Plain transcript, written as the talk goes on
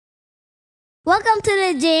Welcome to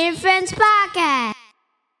the Jay and Friends podcast.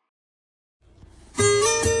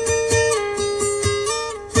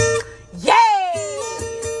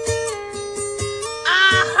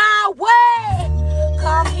 Way.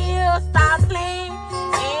 Come here, stop playing,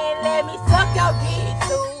 and let me suck your dick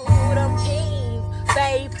through them jeans.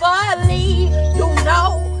 Faithfully, you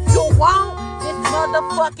know you want this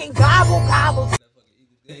motherfucking gobble.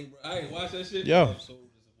 I ain't watched that shit. Yo. I'm so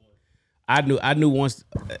disappointed. I knew once,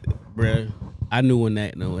 bruh. I knew when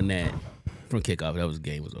that from kickoff that was the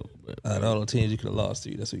game was over. But, Out of all the teams you could have lost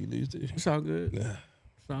to, that's what you lose to. it's all good. Yeah.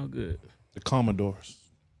 It's all good. The Commodores.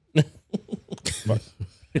 Did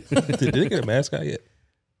they get a mascot yet?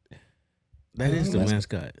 That is the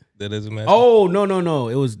mascot. That is a mascot. Oh no!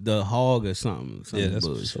 It was the hog or something. yeah, that's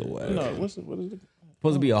bullshit. so wild. No, what is it?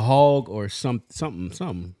 Supposed to be a hog or something.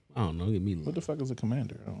 I don't know. Get me. What the fuck is a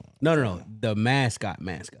commander? I don't know. No. The mascot.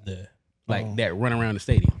 Yeah. Like that run around the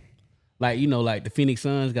stadium. Like like the Phoenix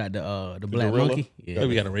Suns got the black gorilla? monkey. Oh,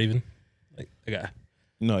 we got a raven. Like I got.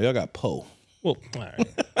 No, y'all got Poe. Well, all right.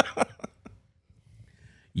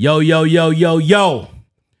 Yo.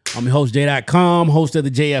 I'm your host, J.com, host of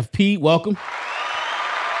the JFP. Welcome.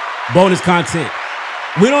 Bonus content.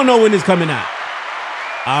 We don't know when it's coming out.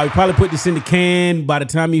 I'll probably put this in the can. By the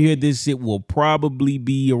time you hear this, it will probably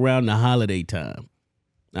be around the holiday time.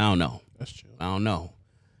 I don't know. That's true. I don't know.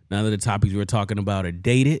 None of the topics we're talking about are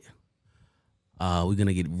dated. We're going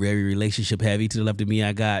to get very relationship heavy. To the left of me,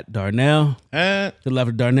 I got Darnell. And To the left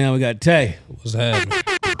of Darnell, we got Tay. What's happening?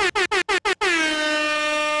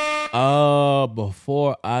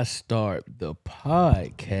 Before I start the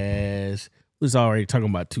podcast, we was already talking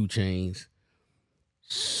about 2 Chainz.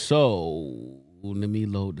 So let me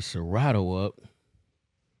load the Serato up.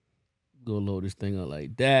 Go load this thing up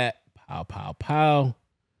like that. Pow, pow, pow.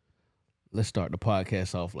 Let's start the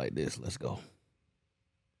podcast off like this. Let's go.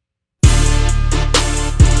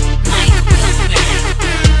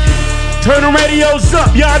 Turn the radios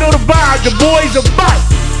up. Y'all know the vibe. The boys are back.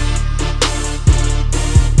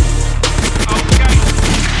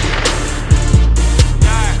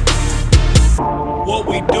 What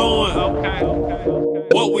we doing?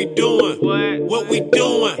 What we doing? What we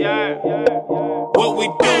doing? What we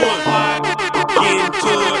doing? Get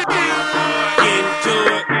into it. Get into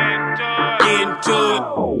it. Get into it.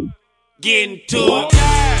 Get into it.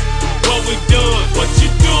 What we doing? What you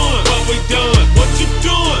doing? What we doing? What you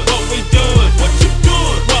doing? What we doing? What you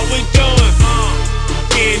doing? What we doing?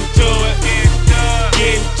 Get into it.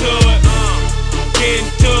 Get into it. Get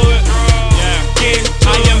into it.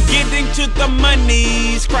 I am getting to the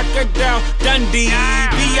monies, Crocodile Dundee,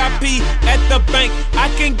 VIP at the bank, I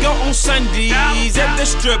can go on Sundays, at the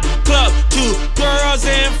strip club, 2 girls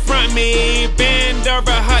in front me, bend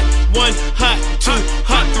over hot, 1 hot, 2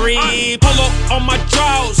 hot, 3, polo on my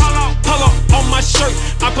drawers, polo on my shirt,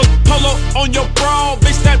 I put polo on your bra,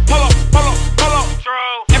 bitch that polo.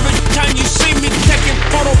 Every time you see me taking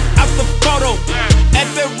photo out the photo, at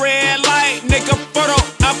the red light, nigga photo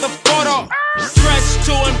out the photo. Stretch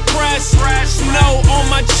to impress, snow on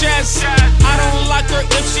my chest. I don't like her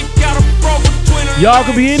if she got a fro between her. Y'all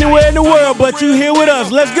could be anywhere in the world, but you here with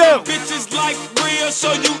us. Let's go. Bitches like real,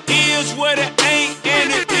 so you is what it ain't,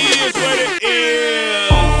 and it is what it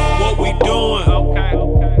is. What we doing?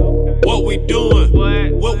 What we doing?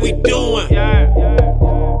 What we doing?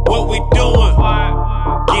 What we doing?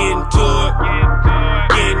 Get into it.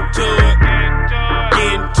 Get into it.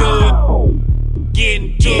 Get into it. Get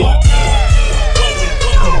into it.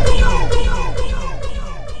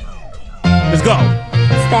 Let's go.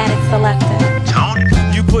 Static selected.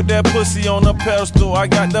 You put that pussy on a pedestal. I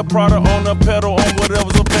got that product on the pedal on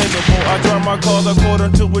whatever's available. I drive my cars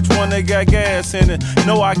according to which one they got gas in it.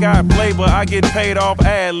 No, I got flavor. I get paid off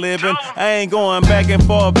ad-libbing. I ain't going back and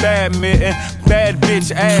forth badminton. Bad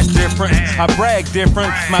bitch ass different. I brag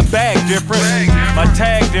different. My bag different. My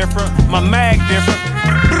tag different. My mag different.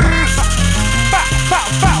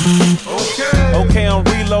 Okay, I'm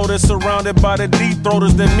reloaded, surrounded by the deep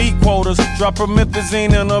throaters, the meat quotas. Drop a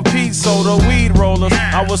methazine and a pea soda, weed rollers.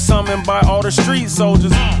 I was summoned by all the street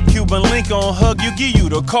soldiers. Cuban link on hug, you give you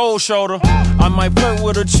the cold shoulder. I might flirt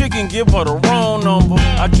with a chicken, give her the wrong number.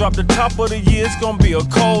 I drop the top of the year, it's gonna be a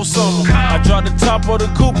cold summer. I drop the top of the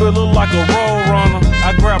coupe, it look like a road runner.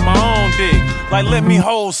 I grab my own dick, like let me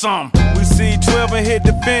hold some. We see 12 and hit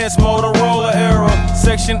the fence, Motorola era.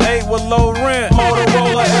 Section 8 with low rent,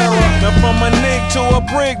 Motorola era. Now from a nig to a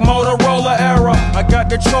brick, Motorola era. I got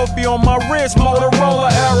the trophy on my wrist,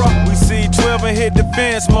 Motorola era. We see 12 12 and hit the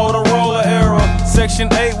fence, Motorola era.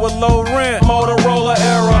 Section 8 with low rent, Motorola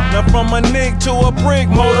era. Now from a nick to a brick,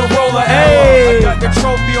 Motorola era. I got the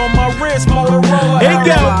trophy on my wrist, Motorola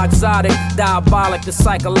era. Exotic, diabolic, the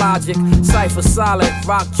psychologic. Cypher solid,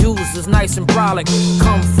 rock juice is nice and brolic.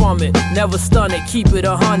 Come from it, never stun it, keep it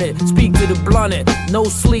 100. Speak to the blunted, no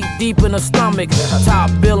sleep deep in the stomach.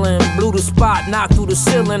 Top billing, blew the spot, knocked through the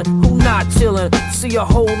ceiling. Who not chillin'? See a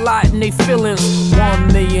whole lot in they feelings.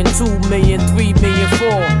 1 million, 2 million, 3 million, 4,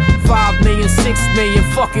 5 million, 6 million,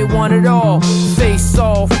 fuck it, want it all. Face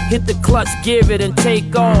off, hit the clutch, give it and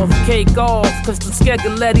take off. Cake off, cause the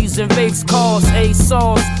Skegalettis and vapes cost A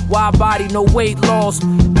sauce. Why body, no weight loss?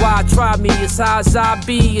 Why try me as high as I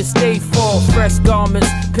be and stay fall? Fresh garments,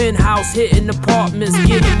 penthouse, hitting apartments,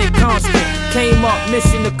 getting it constant. Came up,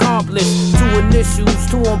 mission accomplished. 2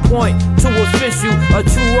 initials, 2 on point, 2 official. A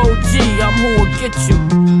true OG, I'm who'll get you.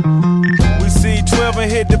 We see 12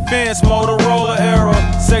 and hit the fence, Motorola era.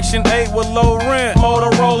 Section 8 with low rent,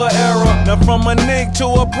 Motorola era. Now from a nick to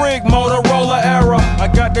a brick, Motorola era. I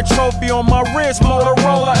got the trophy on my wrist,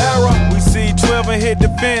 Motorola era. We see 12 and hit the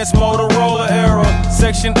fence, Motorola era.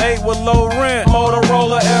 Section 8 with low rent,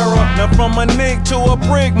 Motorola era. Now from a nick to a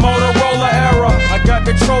brick, Motorola era. I got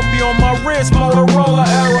the trophy on my wrist, Motorola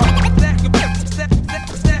era.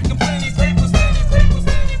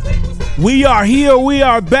 We are here. We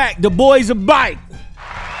are back. The boys are back.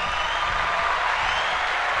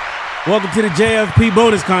 Welcome to the JFP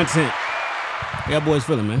bonus content. How y'all boys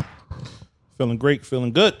feeling, man? Feeling great,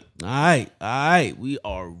 feeling good. All right. We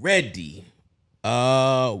are ready.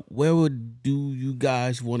 Where do you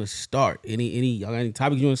guys want to start? Y'all got any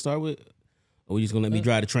topics you want to start with? Or we just gonna let me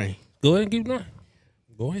drive the train? Go ahead and keep going.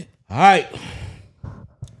 Go ahead. All right.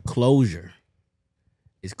 Closure.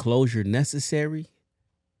 Is closure necessary?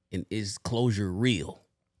 And is closure real?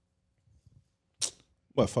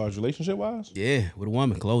 What, as far as relationship wise? Yeah, with a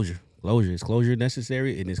woman, closure. Is closure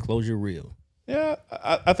necessary and is closure real? Yeah,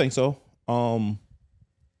 I think so. Of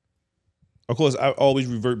course, I always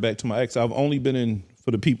revert back to my ex. I've only been in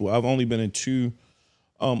 2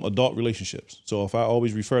 adult relationships. So if I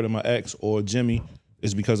always refer to my ex or Jimmy,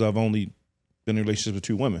 it's because I've only been in relationships with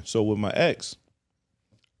 2 women. So with my ex,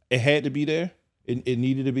 it had to be there. It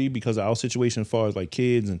needed to be because of our situation as far as like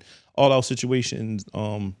kids and all our situations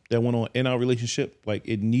that went on in our relationship. Like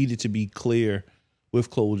it needed to be clear with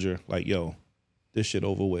closure. Like, yo, this shit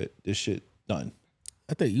over with. This shit done.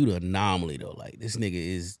 I think you the anomaly though. Like this nigga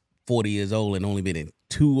is 40 years old and only been in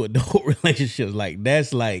 2 adult relationships. Like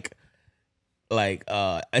that's like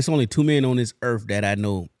it's only 2 men on this earth that I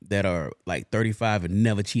know that are like 35 and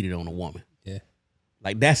never cheated on a woman. Yeah,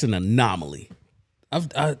 like that's an anomaly. I'm in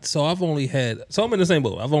the same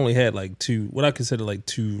boat. I've only had like 2, what I consider like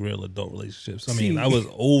 2 real adult relationships. I mean, I was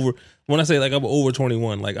over, when I say like I'm over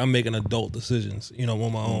 21, like I'm making adult decisions,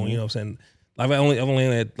 on my own, you know what I'm saying? Like I've only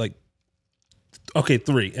had like,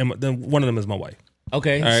 3, and then one of them is my wife.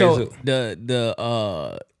 Okay, right, so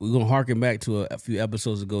we're gonna harken back to a few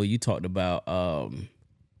episodes ago. You talked about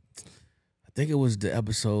I think it was the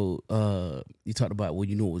episode you talked about when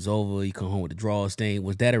you knew it was over, you come home with the drawers stain.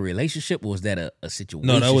 Was that a relationship or was that a situation?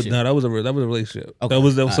 No, that was a relationship. Okay.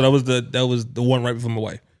 That was the one right before my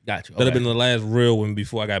wife. Gotcha. That'd have been the last real one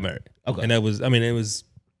before I got married. Okay. And it was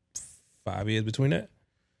 5 years between that.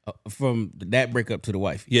 From that breakup to the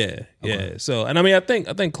wife. Yeah. Okay. Yeah. So, and I mean, I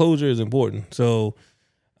think closure is important. So,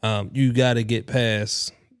 you got to get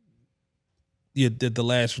past the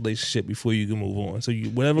last relationship before you can move on. So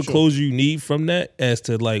whatever closure you need from that as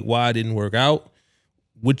to like why it didn't work out,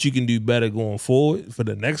 what you can do better going forward for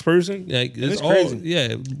the next person. Like it's all crazy.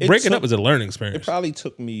 Yeah. Breaking up is a learning experience. It probably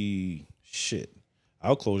took me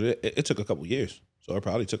I'll closure. It took a couple years. So it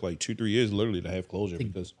probably took like 2-3 years literally to have closure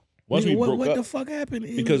because once we broke up. What the fuck happened?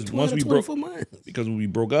 Because once we broke months? Because when we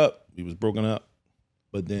broke up, we was broken up.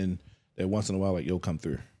 But then that once in a while, like, yo, come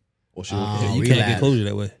through. Or you can't get closure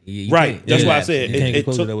that way. Right. That's why I said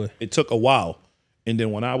it took a while. And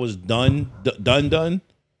then when I was done,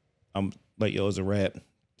 I'm like, yo, it's a wrap.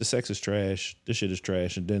 The sex is trash. This shit is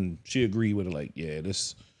trash. And then she agreed with it, like, yeah,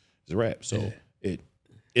 this is a wrap. So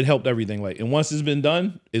it helped everything. Like, and once it's been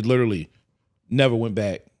done, it literally never went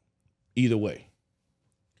back either way.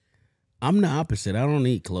 I'm the opposite. I don't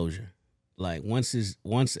need closure. Like once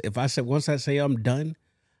I say I'm done,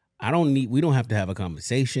 we don't have to have a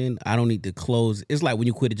conversation. I don't need to close. It's like when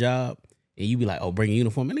you quit a job and you be like, oh, bring a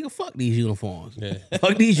uniform. And nigga, fuck these uniforms. Yeah.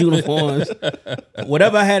 Fuck these uniforms.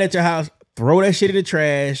 Whatever I had at your house, throw that shit in the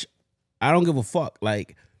trash. I don't give a fuck.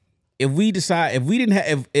 Like if we didn't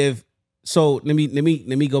have, so let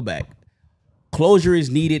me go back. Closure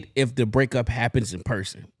is needed if the breakup happens in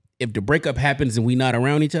person. If the breakup happens and we not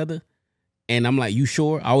around each other And I'm like, you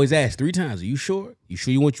sure? I always ask 3 times, are you sure? You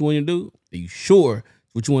sure you what you want to do? Are you sure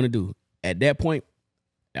what you want to do? At that point,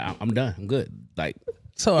 I'm done. I'm good. Like,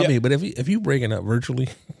 So I mean, but if you breaking up virtually,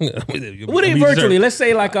 what ain't virtually? Let's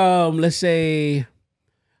say like What,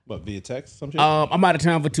 via text? Some shit? I'm out of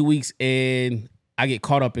town for 2 weeks and I get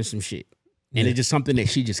caught up in some shit. And it's just something that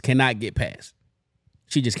she just cannot get past.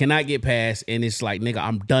 She just cannot get past, and it's like, nigga,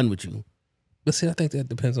 I'm done with you. But see, I think that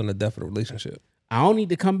depends on the depth of the relationship. I don't need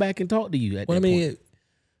to come back and talk to you at that point.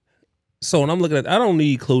 So when I'm looking at, I don't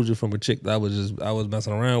need closure from a chick that I was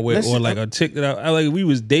messing around with, or like a chick that I like. We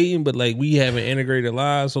was dating, but like we haven't integrated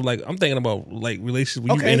lives. So like I'm thinking about like relationships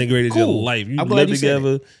where you've integrated your life. You live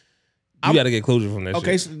together. You got to get closure from that.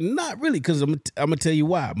 Okay, shit. so not really, because I'm gonna tell you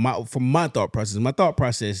why. From my thought process, my thought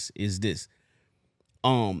process is this.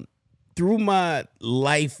 Through my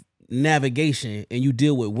life navigation, and you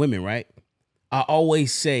deal with women, right? I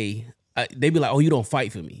always say, they be like, oh, you don't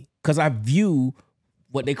fight for me. Because I view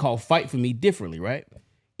what they call fight for me differently, right?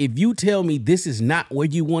 If you tell me this is not where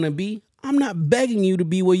you want to be, I'm not begging you to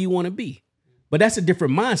be where you want to be. But that's a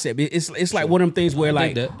different mindset. It's like one of them things where,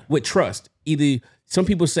 like, with trust, either some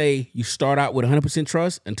people say you start out with 100%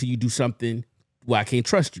 trust until you do something where I can't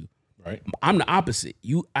trust you. Right. I'm the opposite.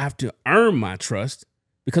 You have to earn my trust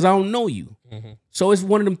because I don't know you. Mm-hmm. So it's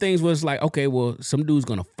one of them things where it's like, okay, well, some dude's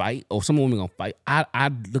gonna fight or some woman gonna fight.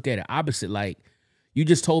 I look at it opposite. Like, you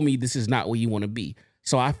just told me this is not where you want to be.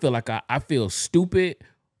 So I feel like I feel stupid,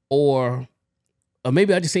 or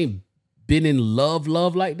maybe I just ain't been in love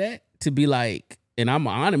like that to be like, and I'm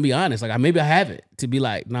to be honest, like maybe I haven't, to be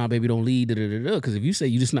like, nah, baby, don't leave, because if you say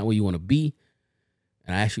you're just not where you want to be,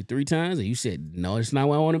 and I asked you 3 times and you said, no, it's not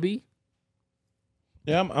where I want to be.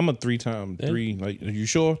 Yeah, I'm a 3-time, like, are you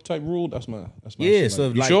sure type rule. That's my yeah. shit. So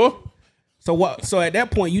Like, you like, sure? So what? So at that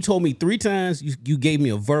point, you told me 3 times. You gave me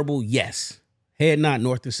a verbal yes, head nod,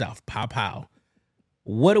 north to south, pow pow.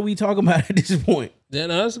 What are we talking about at this point? Yeah,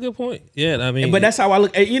 no, that's a good point. Yeah, I mean, but that's how I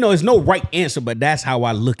look. You know, it's no right answer, but that's how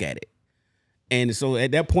I look at it. And so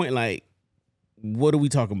at that point, like, what are we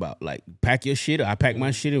talking about? Like, pack your shit, or I pack my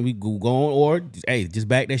shit, and we go on, or hey, just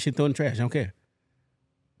back that shit, throw in the trash. I don't care.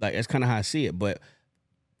 Like, that's kind of how I see it. But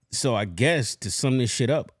so I guess to sum this shit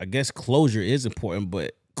up, I guess closure is important,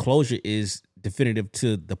 but closure is definitive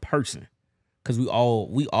to the person, because we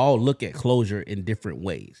all look at closure in different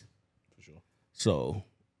ways. For sure. So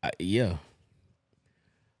yeah.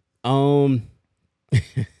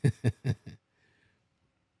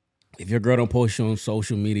 If your girl don't post you on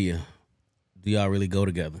social media, do y'all really go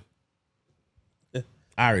together? Yeah.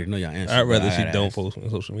 I already know y'all answer. I'd rather she don't post on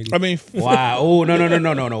social media. I mean, why? Oh,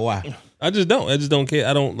 no. Why? I just don't care.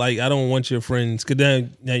 I don't want your friends, because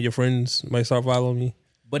now your friends might start following me.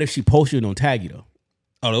 But if she posts you, don't tag you though.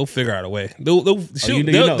 Oh, they'll figure out a way. They'll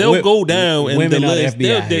go down and women the list.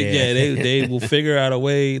 FBI, They will figure out a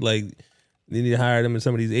way. Like, they need to hire them in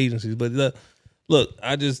some of these agencies. But look,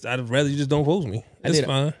 I'd rather you just don't post me. That's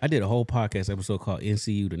fine. I did a whole podcast episode called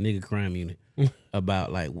NCU, the Nigga Crime Unit,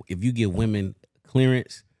 about like if you give women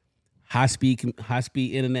clearance, high speed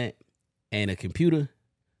internet, and a computer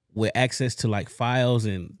with access to like files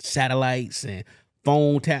and satellites and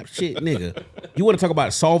phone tap shit, nigga. You want to talk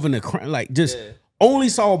about solving the crime? Like, just only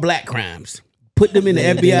solve black crimes. Put them in the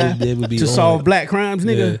FBI to solve black crimes,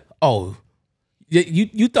 nigga. Yeah. Oh,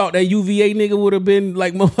 you thought that UVA nigga would have been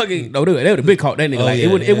like motherfucking? No, they would have been caught that nigga.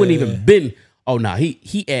 It wouldn't even been. Oh no,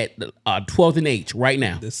 he at 12th and H right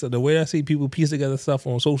now. So the way I see people piece together stuff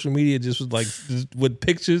on social media, just with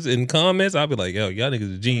pictures and comments, I'll be like, yo, y'all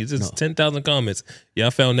niggas are genius. It's 10,000 comments.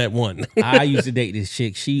 Y'all found that one. I used to date this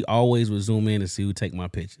chick. She always would zoom in and see who take my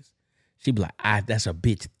pictures. She'd be like, that's a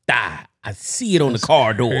bitch thigh. I see it on the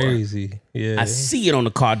car door. Crazy. Yeah. I see it on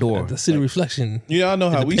the car door. I see the reflection. You know, I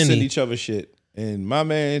know how we send each other shit. And my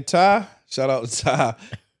man Ty, shout out to Ty.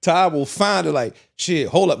 Ty will find it like, shit,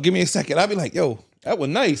 hold up, give me a second. I'll be like, yo, that was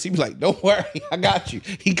nice. He be like, don't worry, I got you.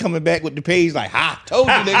 He coming back with the page like, told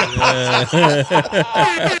you, nigga.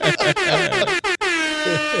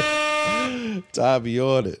 Ty be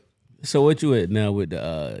on it. So what you at now with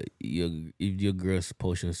the your girl's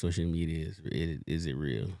posting on social media? Is it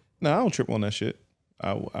real? No, I don't trip on that shit.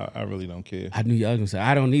 I really don't care. I knew y'all was gonna say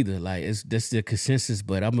I don't either. Like, that's the consensus,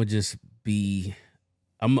 but I'm gonna just be.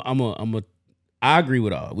 I agree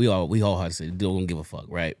with all. We all have to say don't give a fuck,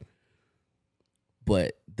 right?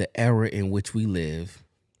 But the era in which we live,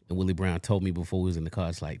 and Willie Brown told me before we was in the car,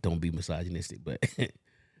 it's like, don't be misogynistic, but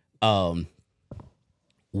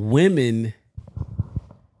women,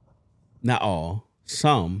 not all,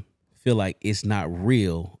 some feel like it's not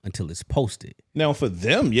real until it's posted. Now for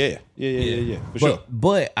them, yeah, for sure.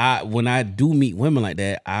 But when I do meet women like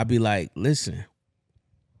that, I be like, listen,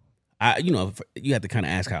 you have to kind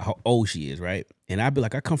of ask how old she is, right? And I'd be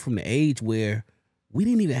like, I come from the age where we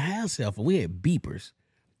didn't even have cell phone. We had beepers.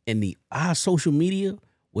 And our social media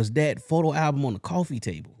was that photo album on the coffee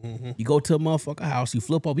table. Mm-hmm. You go to a motherfucker house, you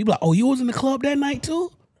flip up, you be like, oh, you was in the club that night too?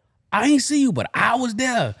 I ain't see you, but I was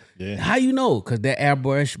there. Yeah. How you know? Because that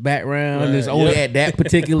airbrush background is only at that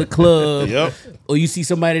particular club. Yep. Or you see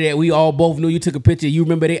somebody that we all both knew, you took a picture, you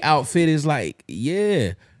remember their outfit, is like,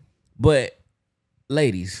 yeah. But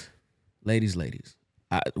ladies.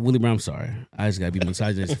 Willie Brown, I'm sorry. I just gotta be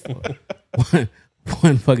misogynist for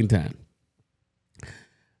one fucking time.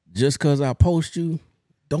 Just because I post you,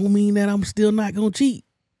 don't mean that I'm still not gonna cheat.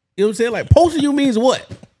 You know what I'm saying? Like, posting you means what?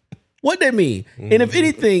 What that mean? Mm-hmm. And if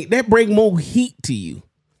anything, that bring more heat to you.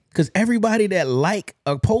 Because everybody that like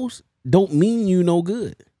a post don't mean you no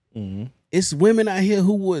good. Mm-hmm. It's women out here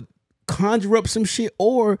who would conjure up some shit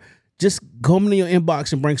or just come in your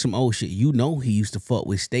inbox and bring some old shit. You know he used to fuck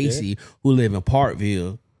with Stacy, who live in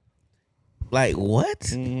Parkville. Like, what?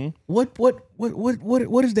 Mm-hmm. What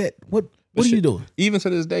is that? What are you doing? Even to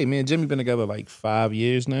this day, me and Jimmy been together like 5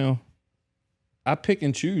 years now. I pick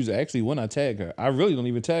and choose actually when I tag her. I really don't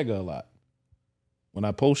even tag her a lot. When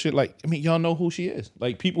I post shit, like, I mean, y'all know who she is.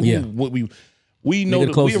 Like, people who we know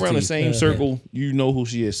that we around the same circle, you know who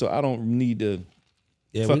she is. So I don't need to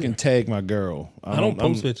fucking tag my girl. I don't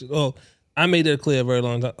post pictures. Oh, I made that clear a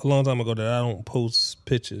long time ago that I don't post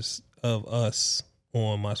pictures of us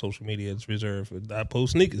on my social media. It's reserved. I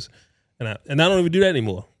post sneakers. And I don't even do that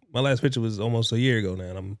anymore. My last picture was almost a year ago now,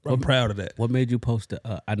 and I'm proud of that. What made you post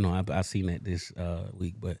I know I seen that this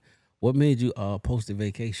week, but what made you post a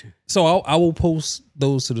vacation? So I will post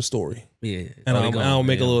those to the story. Yeah. And I'll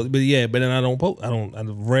make a little, but then I don't post. I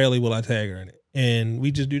rarely will I tag her in it. And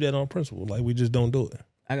we just do that on principle. Like, we just don't do it.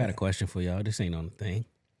 I got a question for y'all. This ain't on the thing.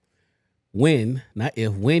 When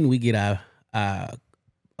we get our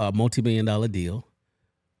multi-million-dollar deal,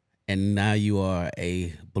 and now you are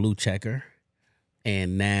a blue checker,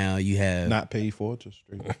 and now you have not paid for, just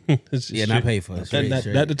straight. Not paid for.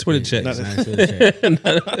 Not the Twitter check.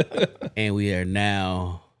 And we are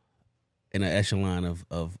now in an echelon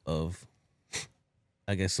of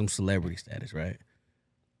I guess some celebrity status, right?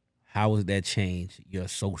 How has that changed your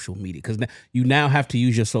social media? Because you now have to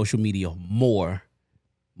use your social media more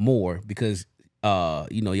because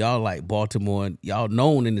y'all like Baltimore, y'all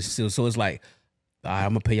known in the city, so it's like, I'm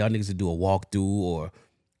gonna pay y'all niggas to do a walkthrough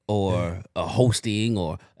or a hosting,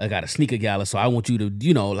 or I got a sneaker gala, so I want you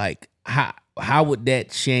to, like, how would that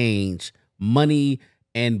change money?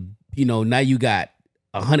 And now you got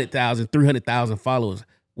 100,000, 300,000 followers.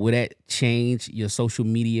 Would that change your social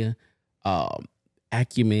media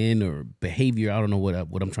acumen or behavior? I don't know what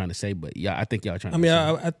I'm trying to say, but yeah, I think y'all trying.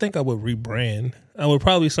 I think I would rebrand. I would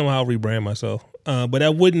probably somehow rebrand myself, but I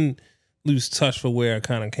wouldn't lose touch for where I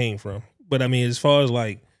kind of came from. But I mean, as far as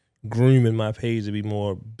like grooming my page to be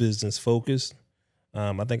more business focused,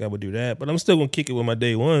 I think I would do that. But I'm still gonna kick it with my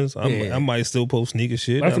day ones. I might still post sneaker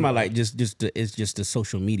shit. That's about like it's just the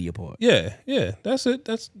social media part. Yeah, that's it.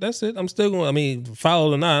 That's it. I'm still gonna. I mean,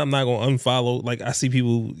 follow or not, I'm not gonna unfollow. Like, I see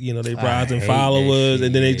people, they rise and followers,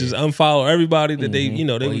 and then they just unfollow everybody that they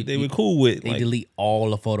were cool with. They delete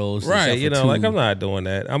all the photos, right? Like, I'm not doing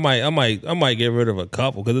that. I might get rid of a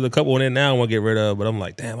couple, because there's a couple in there now I want to get rid of. But I'm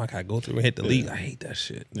like, damn, I gotta go through and hit delete. I hate that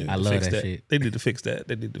shit. I love that shit. They need to fix that.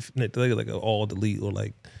 They need to like an all delete or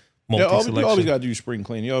like you always got to do spring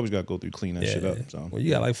clean. You always got to go through clean that shit up. So. Well,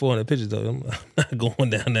 you got like 400 pictures though. I'm not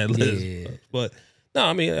going down that list. Yeah. But no,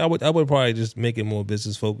 I mean, I would probably just make it more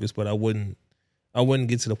business focused. But I wouldn't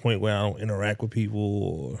get to the point where I don't interact with people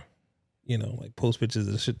or like post pictures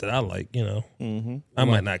of the shit that I like. Mm-hmm. I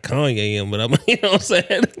might not Kanye him, but I'm what I'm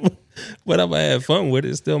saying. But I'm gonna have fun with it.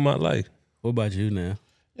 It's still my life. What about you now?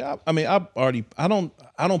 Yeah, I mean, I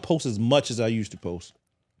don't post as much as I used to post,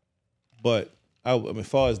 but as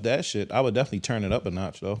far as that shit, I would definitely turn it up a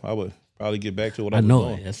notch, though. I would probably get back to what I was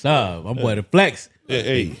doing. Yes, sir. My boy, the flex.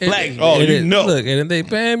 Hey, flex. Oh, Look, and if they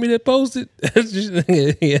paying me to post it,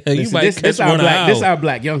 you might catch one out. This our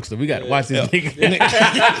black youngster. We got to watch this nigga.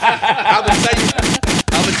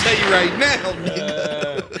 I would tell you right now,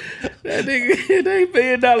 nigga. That nigga, they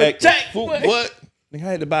paying $1 check. What? Nigga, I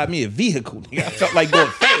had to buy me a vehicle. Nigga, I felt like going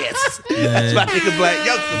fast. That's my nigga black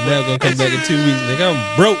youngster. Now gonna come back in 2 weeks. Nigga,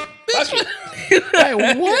 I'm broke. Like,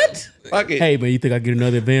 what? Hey, man, you think I get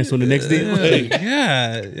another advance on the next deal? Hey,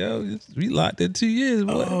 God, yo, we locked in 2 years,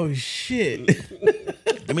 boy. Oh, shit.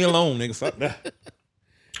 Leave me alone, nigga. Fuck that.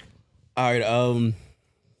 All right,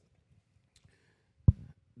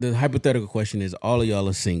 the hypothetical question is, all of y'all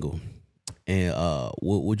are single, and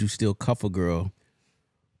would you still cuff a girl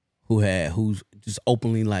who's just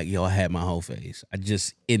openly like, yo, I had my whole phase. I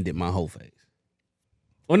just ended my whole phase.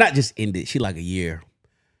 Well, not just ended. She like a year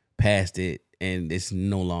past it, and it's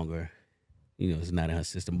no longer, it's not in her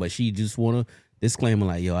system. But she just want to disclaimer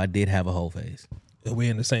like, yo, I did have a whole phase. We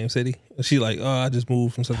in the same city. She like, oh, I just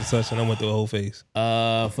moved from such and such, and I went through a whole phase.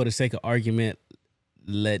 For the sake of argument,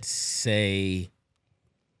 let's say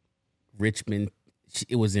Richmond.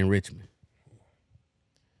 It was in Richmond,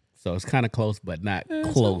 so it's kind of close, but not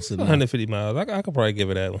close enough. 150 miles. I could probably give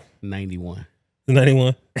it that one. 91.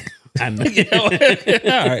 91. I know. All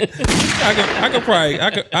right. I could probably.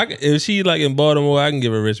 If she like in Baltimore, I can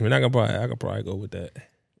give her Richmond. I could probably go with that.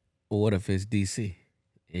 Well, what if it's DC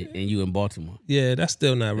and you in Baltimore? Yeah, that's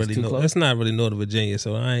still not really. That's not really Northern Virginia.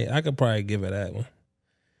 So I could probably give her that one.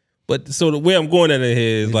 But so the way I'm going at it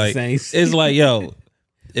here is like, it's like, yo,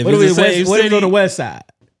 if what it's the if same what if city, on the west side?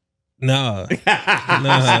 Nah. If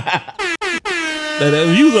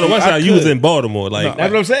you was on the west side, you was in Baltimore. Like that's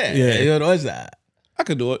what I'm saying. Yeah, you're on the west side. I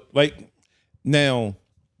could do it. Like now,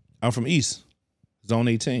 I'm from East, Zone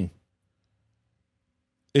 18.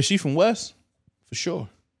 If she from West, for sure.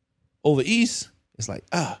 Over East, it's like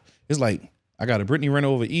I got a Brittany Renner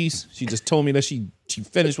over East. She just told me that she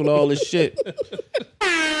finished with all this shit.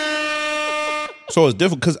 So it's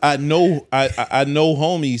different because I know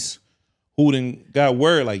homies who then got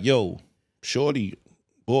word like, yo, shorty,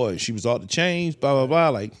 boy, she was off the chains, blah, blah, blah.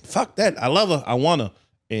 Like, fuck that. I love her. I want her.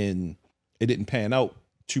 And it didn't pan out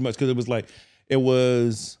too much because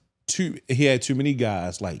he had too many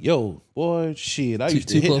guys like, yo, boy, shit, I used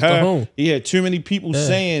to hit her. He had too many people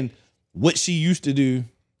saying what she used to do,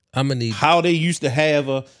 how they used to have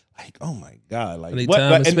her. Like, oh my God. Like, what?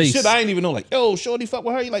 Like, and shit, I didn't even know. Like, yo, shorty, fuck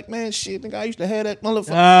with her. You like, man, shit, nigga, I used to have that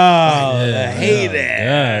motherfucker. I hate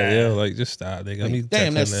that. Yeah, like, just stop, nigga. Like,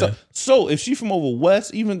 damn, that's so. If she from over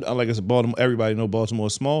West, even like it's Baltimore, everybody know Baltimore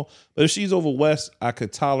is small. But if she's over West, I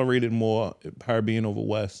could tolerate it more, her being over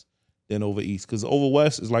West than over East. Because over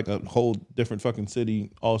West is like a whole different fucking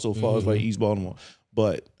city, also far as like East Baltimore.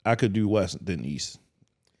 But I could do West than East.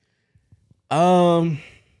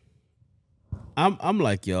 I'm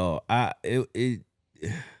like, y'all, because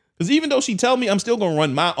even though she tell me, I'm still gonna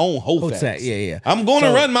run my own whole facts. Yeah. I'm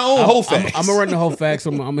gonna run my own whole facts. I'm gonna run the whole facts.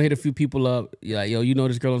 I'm gonna hit a few people up. You're like, yo, you know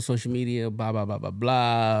this girl on social media, blah blah blah blah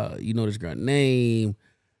blah. You know this girl name.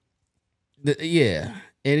 Yeah,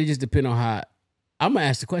 and it just depends on how. I'm gonna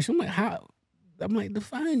ask the question. I'm like, how? I'm like,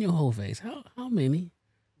 define your whole face. How many?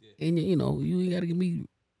 And you ain't gotta give me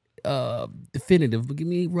definitive, but give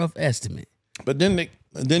me a rough estimate. But then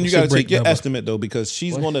you got to take your estimate though, because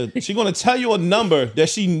she's gonna tell you a number that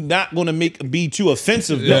she not gonna be too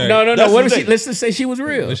offensive. Yeah. No. What if let's just say she was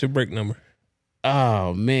real? It's your break number.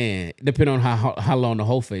 Oh man, depending on how long the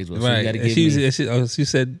whole phase was. Right. So you gotta give she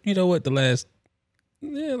said, you know what? The last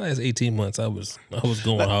 18 months, I was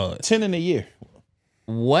going like hard. 10 in a year.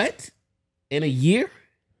 What? In a year?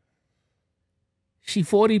 She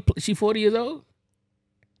 40 years old?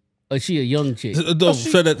 Or she a young chick? For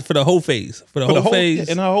the whole phase. For the whole phase.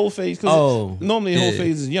 In her whole phase. Because normally the whole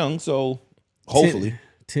phase is young, so hopefully.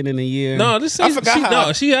 10 in a year. No, she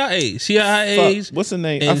our age. She our age. What's her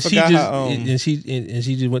name? And I forgot how. And she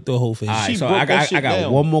just went through a whole phase. All right, so I got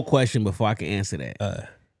one more question before I can answer that.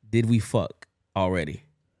 Did we fuck already?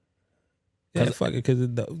 Yeah, fuck it,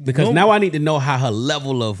 because now I need to know how her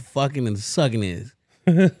level of fucking and sucking is.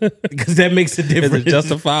 Because that makes a difference. Is it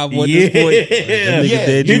justifiable at this point? Yeah.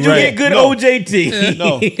 Did you get good OJT?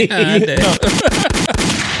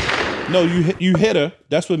 No, you hit her.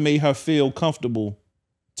 That's what made her feel comfortable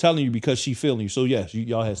telling you because she feeling you. So yes,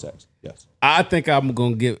 y'all had sex. Yes. I think I'm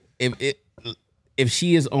gonna give if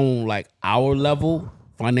she is on like our level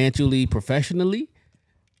financially, professionally,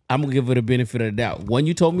 I'm gonna give her the benefit of the doubt. One,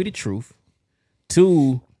 you told me the truth.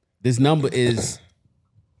 Two, this number is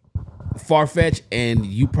far-fetched, and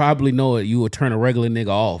you probably know it. You will turn a regular nigga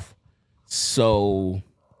off. So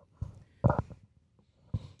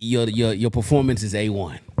your performance is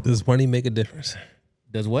A1. Does money make a difference?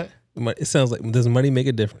 Does what? It sounds like, does money make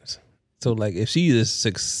a difference? So like if she is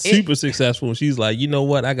super successful and she's like, you know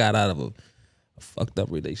what, I got out of a fucked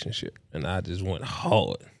up relationship and I just went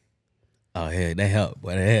hard. Oh yeah, that helped.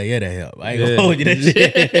 But hell yeah, that helped. I ain't gonna hold you that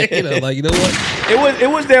shit. You know what? It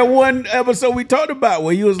was that one episode we talked about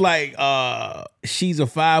where you was like, she's a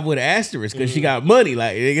 5 with an asterisk because she got money.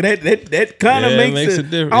 Like that kind of makes a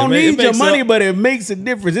difference. I don't need your money, but it makes a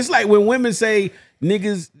difference. It's like when women say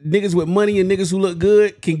niggas with money and niggas who look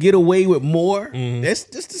good can get away with more. Mm-hmm. That's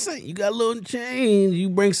just the same. You got a little change. You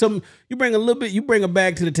bring a little bit. You bring a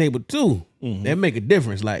bag to the table too. Mm-hmm. That make a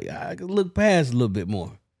difference. Like I could look past a little bit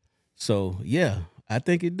more. So yeah, I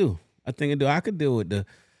think it do. I could deal with the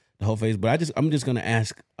the whole face, but I'm just gonna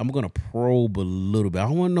ask. I'm gonna probe a little bit. I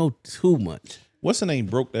don't want to know too much. What's the name?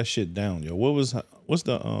 Broke that shit down, yo. What's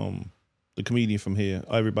the comedian from here?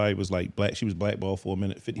 Everybody was like black. She was blackballed for a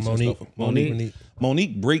minute. 50 Monique. stuff.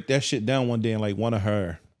 Monique break that shit down one day in like one of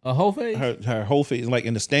her A whole face. her whole face, like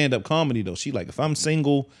in the stand up comedy though. She like, if I'm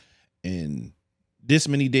single and this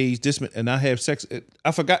many days, and I have sex,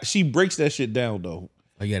 I forgot. She breaks that shit down though.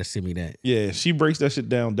 Oh, you gotta send me that. Yeah, she breaks that shit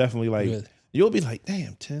down. Definitely, like Really? you'll be like,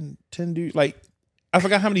 damn, 10 dudes. Like I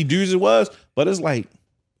forgot how many dudes it was, but it's like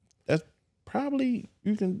that's probably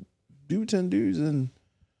you can do 10 dudes and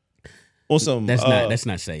or some. That's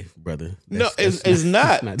not safe, brother. It's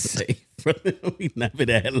not. That's not safe, brother. We not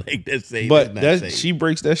been at like that safe. But that's not safe. she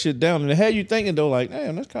breaks that shit down, and it had you thinking though, like,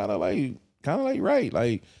 damn, that's kind of like right,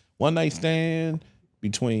 like one night stand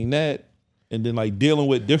between that. And then like dealing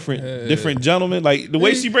with different gentlemen, like the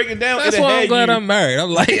way she break it down. That's why I'm glad I'm married. I'm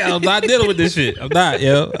like, I'm not dealing with this shit. I'm not,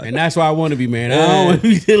 yo. And that's why I want to be, man. I don't want to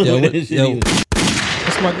be dealing with this shit. Yo,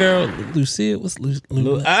 what's my girl, Lucille? What's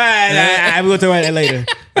Lucille? All right, we're gonna talk about that later.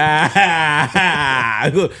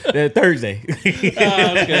 Thursday.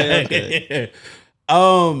 Okay.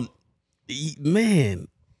 Man,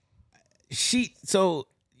 so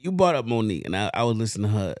you brought up Monique, and I was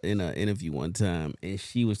listening to her in an interview one time, and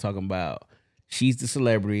she was talking about she's the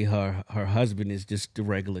celebrity. Her husband is just the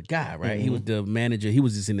regular guy, right? Mm-hmm. He was the manager. He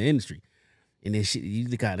was just in the industry, and then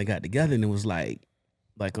they kind of got together, and it was like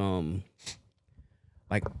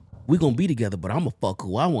we gonna be together, but I'm gonna fuck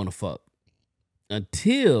who I want to fuck.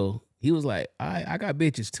 Until he was like, I got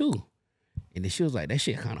bitches too, and then she was like, that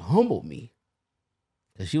shit kind of humbled me,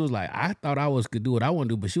 cause she was like, I thought I could do what I want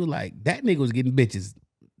to do, but she was like, that nigga was getting bitches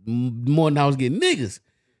more than I was getting niggas.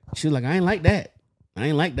 She was like, I ain't like that.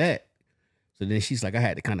 So then she's like, I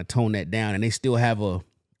had to kind of tone that down, and they still have a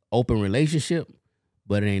open relationship,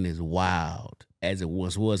 but it ain't as wild as it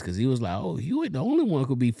once was, because he was like, oh, you ain't the only one who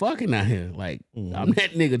could be fucking out here. Like, I'm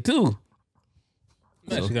that nigga too.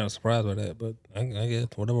 I'm actually kind of surprised by that, but I guess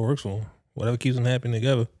whatever works for them. Whatever keeps them happy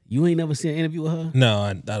together. You ain't never seen an interview with her? No,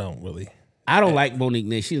 I don't really. I don't like Monique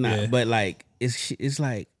Nick. She's not, but like, it's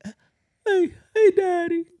like, hey,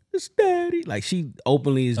 daddy. It's daddy. Like, she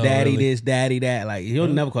openly is daddy really? this, daddy that. Like, he'll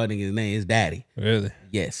never call a nigga his name. It's daddy. Really?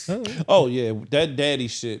 Yes. Oh yeah, that daddy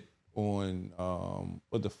shit on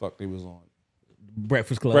what the fuck they was on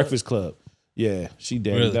Breakfast Club. Breakfast Club. Yeah, she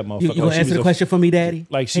daddy Really? that motherfucker. You gonna answer the question for me, daddy?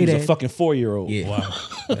 Like she was a fucking 4-year-old. Yeah. Wow.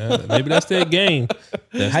 Maybe that's their game.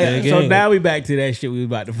 That's their game. So now we back to that shit we was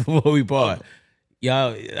about to before we part.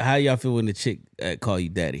 Y'all, how y'all feel when the chick call you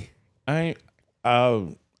daddy? I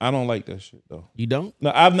don't like that shit though. You don't?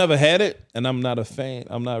 No, I've never had it, and I'm not a fan.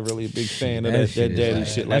 I'm not really a big fan of that daddy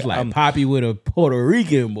shit. That's like Poppy with a Puerto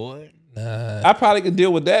Rican boy. I probably could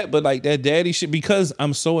deal with that, but like that daddy shit, because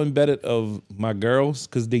I'm so embedded of my girls,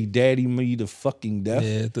 because they daddy me to fucking death.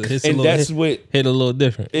 Yeah, and that's what hit a little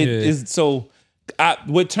different. It is. So,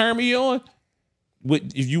 what turn me on?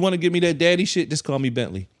 If you want to give me that daddy shit, just call me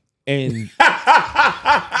Bentley, and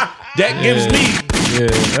that gives me. Yeah,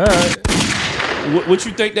 all right. What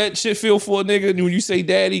you think that shit feel for a nigga when you say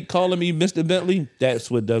daddy, calling me Mr. Bentley?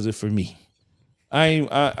 That's what does it for me.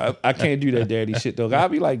 I can't do that daddy shit though. I'll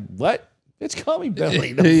be like, what? Bitch, call me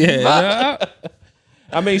Bentley. Yeah.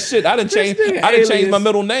 I mean, shit. I done changed my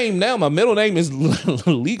middle name. Now my middle name is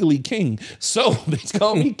legally King. So bitch,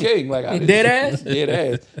 call me King. Like dead ass.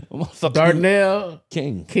 Dead ass. Darnell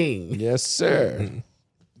King. Yes, sir.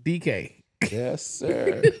 DK. Yes,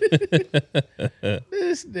 sir.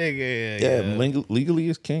 This nigga. Yeah, legally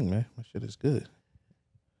is king, man. My shit is good.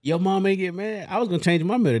 Your mom ain't get mad. I was gonna change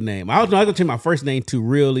my middle name. I was gonna change my first name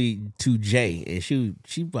to J, and she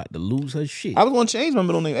about to lose her shit. I was gonna change my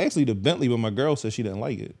middle name actually to Bentley, but my girl said she didn't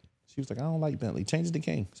like it. She was like, I don't like Bentley. Change it to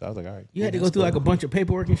King. So I was like, all right. You had to go through like a bunch of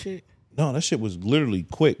paperwork and shit. No, that shit was literally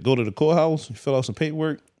quick. Go to the courthouse, fill out some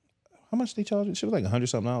paperwork. How much they charge it? Shit was like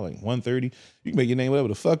 $100-something, like $130. You can make your name whatever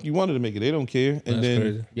the fuck you wanted to make it. They don't care. And That's then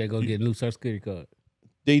crazy. Yeah, go get a new Social Security card.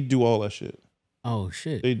 They do all that shit. Oh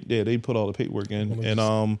shit. They put all the paperwork in,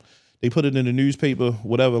 and they put it in the newspaper,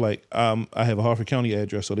 whatever. Like I have a Harford County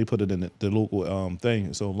address, so they put it in the local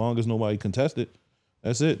thing. So long as nobody contested,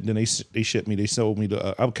 that's it. Then they shipped me. They sold me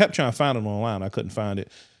I kept trying to find it online. I couldn't find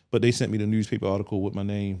it. But they sent me the newspaper article with my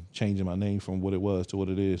name, changing my name from what it was to what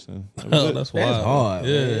it is. And that's wild. That's hard.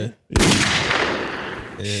 Yeah.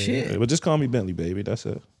 Man. Shit. But just call me Bentley, baby. That's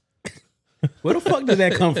it. Where the fuck did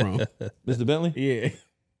that come from? Mr. Bentley? Yeah.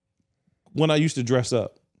 When I used to dress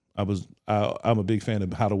up, I'm a big fan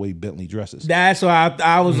of how the way Bentley dresses. That's why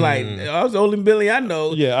I was like, I was the only Bentley I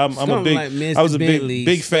know. Yeah, I'm a big. Like I was a Bentley,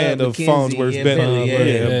 big fan of McKenzie, Farnsworth's Bentley.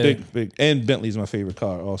 Yeah. Big. And Bentley's my favorite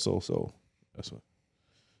car also. So that's what.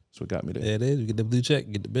 That's what got me there. Yeah, it is. You get the blue check,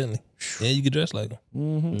 get the Bentley, and you get dressed like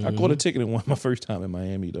him. I caught a ticket and won my first time in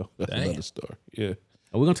Miami though. That's Damn. another story. Yeah.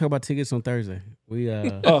 We're gonna talk about tickets on Thursday. We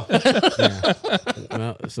yeah, well,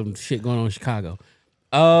 some shit going on in Chicago.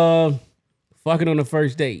 Fucking on the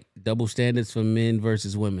first date. Double standards for men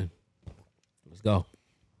versus women. Let's go.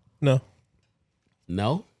 No,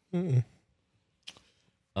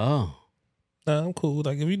 Oh. nah, I'm cool.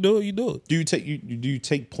 Like if you do it, you do it. Do you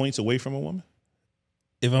take points away from a woman?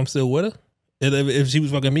 If I'm still with her, if she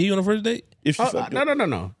was fucking me on the first date, If she fucked up?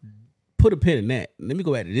 No. Put a pin in that. Let me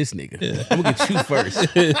go back to this nigga. Yeah. I'm gonna get you first.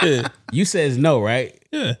 You says no, right?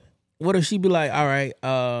 yeah. What if she be like, all right,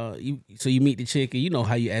 so you meet the chick and you know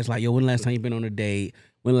how you ask, like, yo, when the last time you been on a date?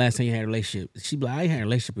 When the last time you had a relationship? She be like, I ain't had a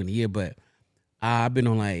relationship in a year, but I've been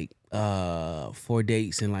on like 4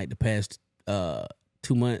 dates in like the past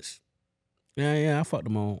 2 months. Yeah, I fucked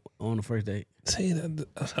them on the first date. See that?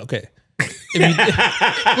 Okay. Look,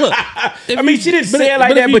 I mean, she didn't say it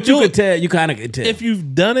like that, but you could tell. You kind of could tell. if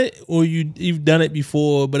you've done it or you've done it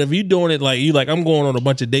before. But if you're doing it like you like, I'm going on a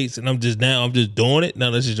bunch of dates and I'm just doing it.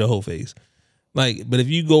 Now that's just your whole face. Like, but if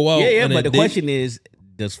you go out, yeah. on But a the date, question is,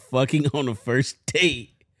 does fucking on the first date?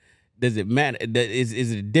 Does it matter? Is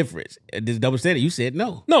it a difference? Does double standard? You said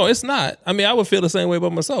no. no, it's not. I mean, I would feel the same way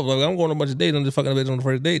about myself. Like I'm going on a bunch of dates, I'm just fucking a bitch on the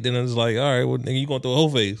first date. Then it's like, all right, well, nigga, you going through a whole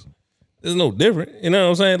phase. It's no different. You know what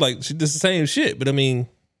I'm saying? Like, she does the same shit, but I mean,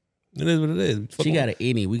 it is what it is. Fuck She on. got an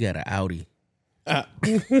innie. We got an Audi.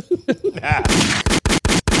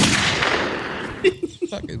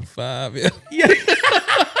 Fucking 5. Yeah.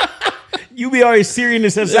 You be always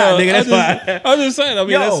serious inside, nigga. That's why. I'm just saying. I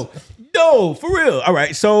mean, No, for real. All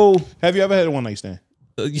right, so Have you ever had a one night stand?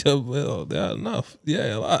 yeah, well, that's enough.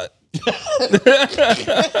 Yeah, a lot.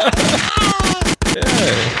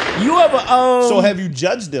 Yeah. you ever So have you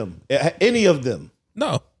judged them? Any of them?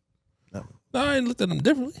 No, I ain't looked at them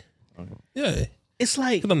differently. Yeah, it's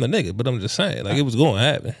like because I'm the nigga, but I'm just saying, like, it was going to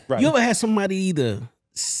happen. Right. you ever had somebody either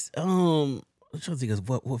I'm trying to think of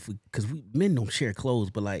what because we men don't share clothes,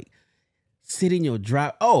 but like sit in your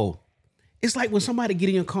drive. Oh, it's like when somebody get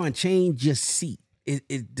in your car and change your seat.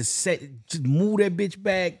 The set just move that bitch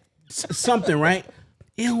back, something, right?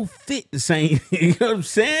 It don't fit the same. You know what I'm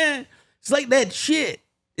saying? It's like that shit.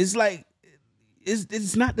 It's like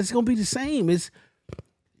it's not. It's gonna be the same. It's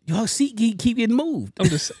your seat keep getting moved. I'm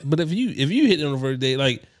just, but if you hit it on the first date,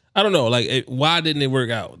 like, I don't know, like, why didn't it work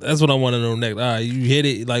out? That's what I want to know next. All right, you hit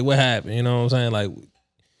it, like, what happened? You know what I'm saying? Like,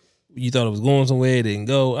 you thought it was going somewhere, it didn't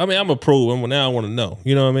go. I mean, I'm a pro. Now I want to know.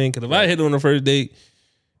 You know what I mean? Because if I hit it on the first date,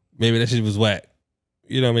 maybe that shit was whack.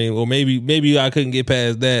 You know what I mean? Or maybe I couldn't get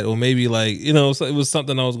past that, or maybe like, you know, it was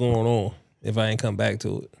something that was going on. If I ain't come back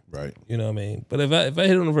to it, Right. you know what I mean. But if I hit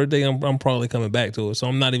it on the first date, I'm probably coming back to it. So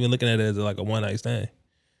I'm not even looking at it as like a one night stand.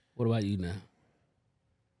 What about you now?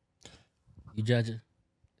 You judge it?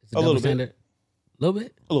 Is it A little bit. standard? A little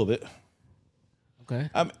bit? A little bit. Okay.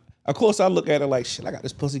 Of course, I look at it like, shit, I got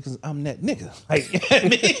this pussy because I'm that nigga. Like, you know what I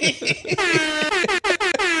mean?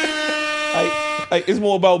 like, it's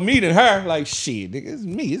more about me than her. Like, shit, nigga, it's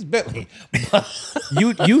me, it's Bentley.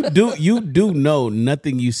 You do know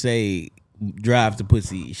nothing you say drives the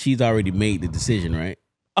pussy. She's already made the decision, right?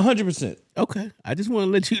 100%. Okay. I just want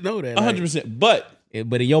to let you know that. like, 100%. But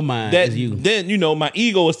but in your mind, that it's you. then, you know, my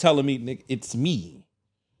ego is telling me, nigga, it's me.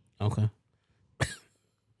 Okay.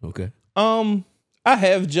 Okay. I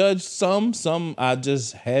have judged some I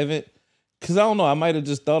just haven't. Cause I don't know, I might have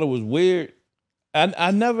just thought it was weird.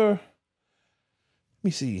 I never, let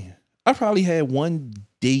me see. I probably had one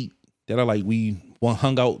date that we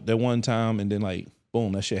hung out that one time and then like,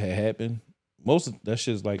 boom, that shit had happened. Most of that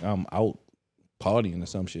shit's like I'm out partying or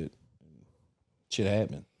some shit. Shit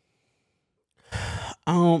happened.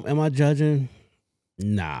 Am I judging?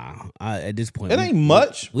 Nah. At this point, It ain't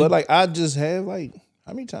much, but like I just have like,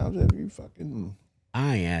 how many times have you fucking?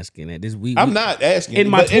 I ain't asking that. I'm not asking. In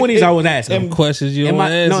my 20s, I was asking. Questions you In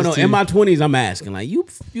want my answers to. in my 20s, I'm asking like you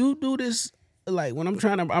do this like when I'm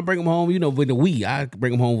trying to I bring them home. You know, with the Wii, I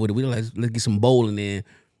bring them home with the Wii. Like, let's get some bowling in,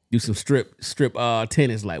 do some strip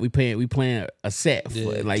tennis. Like we playing a set.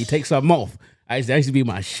 For, like you take something off. I used to be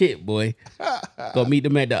my shit, boy. Go meet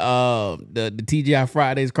them at the TGI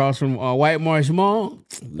Fridays across from White Marsh Mall.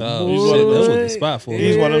 That was the spot for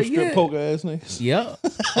He's me. one of them strip poker ass niggas. Yep,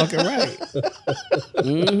 fucking right.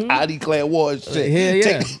 ID clad wars shit. Hell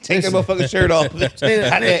yeah. Take that motherfucking shirt off. Out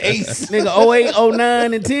there, Ace. Nigga, 08,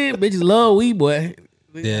 09, and 10, bitches love weed, boy.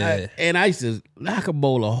 Yeah. And I used to knock a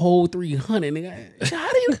bowl a whole 300, nigga.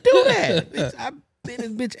 How do you do that? Bitch, I been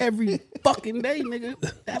this bitch every fucking day, nigga.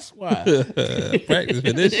 That's why. Practice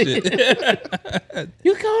for this shit.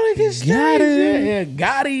 You call it his got him. Yeah,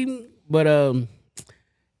 got him. But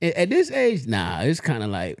At this age, nah, it's kind of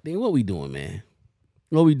like, what we doing, man?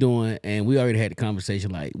 What we doing? And we already had the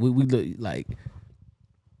conversation. Like we look like.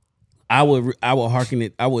 I would hearken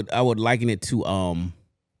it. I would liken it to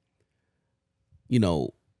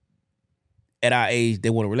at our age they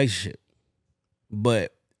want a relationship,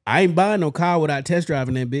 but I ain't buying no car without test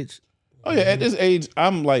driving that bitch. Oh yeah, at this age,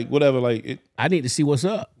 I'm like whatever. Like I need to see what's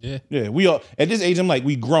up. Yeah. We are at this age. I'm like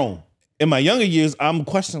we grown. In my younger years, I'm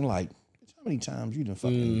questioning like how many times you done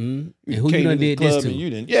fucking And who you done did this to? You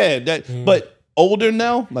didn't. Yeah, that. But older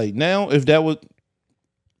now, like now, if that was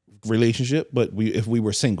relationship, but if we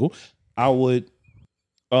were single, I would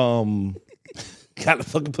gotta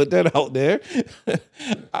fucking put that out there.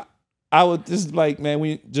 I would just like, man,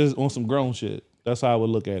 we just on some grown shit. That's how I would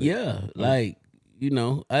look at it. Yeah, like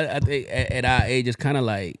I think at our age, it's kind of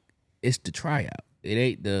like it's the tryout. It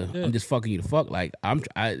ain't the I'm just fucking you to fuck. Like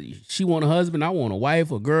she want a husband, I want a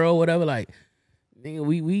wife, a girl, whatever. Like,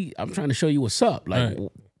 nigga, I'm trying to show you what's up. Like,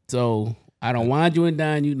 so I don't wind you and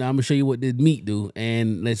dine you. Now I'm gonna show you what this meat do,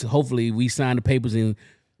 and hopefully we sign the papers and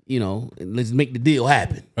let's make the deal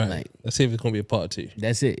happen. Right. Like, let's see if it's gonna be a part 2.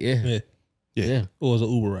 That's it. Yeah. Or it's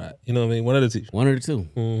an Uber ride. You know what I mean? One of the two.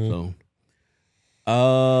 So,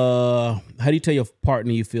 how do you tell your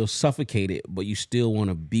partner you feel suffocated, but you still want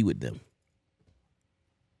to be with them?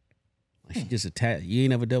 Like she just attached. You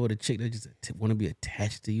ain't ever dealt with a chick that just want to be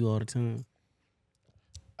attached to you all the time.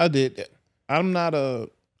 I did. I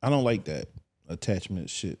don't like that attachment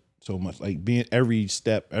shit so much. Like being every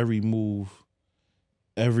step, every move,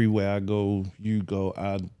 everywhere I go, you go.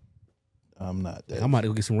 I'm not that. I'm about to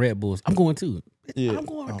go get some Red Bulls. I'm going too. Yeah. I'm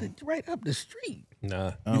going right up the street.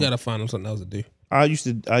 Nah, you gotta find them something else to do. I used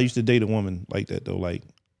to date a woman like that though. Like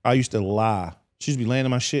I used to lie. She used to be laying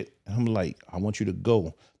in my shit, and I'm like, I want you to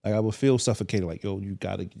go. Like I would feel suffocated. Like, yo, you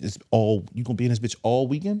gonna be in this bitch all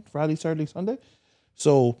weekend, Friday, Saturday, Sunday.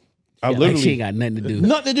 So I literally like she ain't got nothing to do.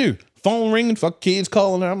 Nothing to do. Phone ringing, fuck kids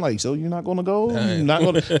calling her. I'm like, so you're not gonna go? You're not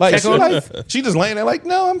gonna like she just laying there like,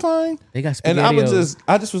 no, I'm fine. They got and SpaghettiOs.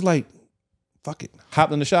 I just was like, fuck it.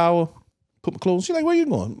 Hopped in the shower, put my clothes. She's like, where you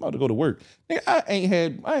going? I'm about to go to work.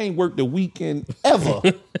 Nigga, I ain't worked the weekend ever.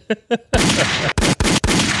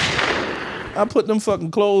 I put them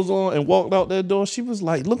fucking clothes on and walked out that door. She was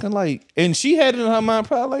like looking like, and she had it in her mind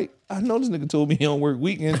probably like, I know this nigga told me he don't work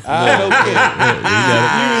weekends. I don't care.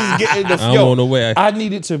 You was getting the I don't want no way. I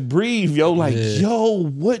needed to breathe, yo. Like, yo,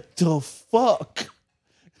 what the fuck?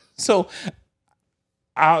 So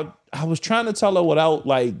I was trying to tell her without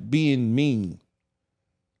like being mean.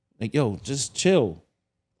 Like, yo, just chill.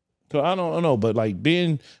 So I don't know, but like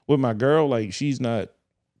being with my girl, like she's not.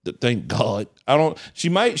 Thank God. She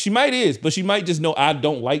might is, but she might just know I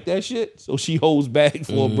don't like that shit. So she holds back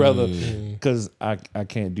for a brother because I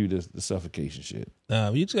can't do the suffocation shit. Nah,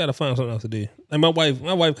 you just gotta find something else to do. Like my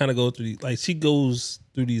wife kind of goes through she goes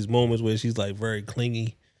through these moments where she's like very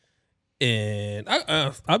clingy. And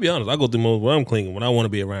I'll be honest, I go through moments where I'm clingy when I want to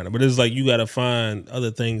be around her. But it's like you gotta find other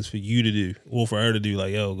things for you to do or for her to do.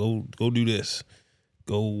 Like, yo, go do this.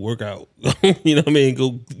 Go work out. You know what I mean?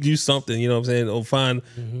 Go do something, you know what I'm saying? Or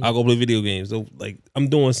I'll go play video games. So like I'm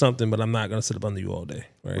doing something, but I'm not gonna sit up under you all day.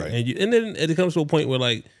 Right. And then it comes to a point where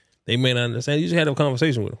like they may not understand. You just had a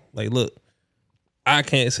conversation with them. Like, look, I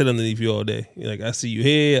can't sit underneath you all day. Like I see you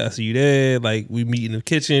here, I see you there. Like we meet in the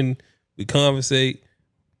kitchen, we conversate.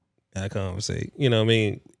 I conversate. You know what I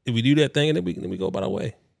mean? If we do that thing and then we go about our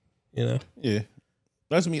way. You know? Yeah.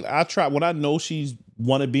 That's me. I try when I know she's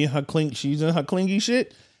want to be in her she's in her clingy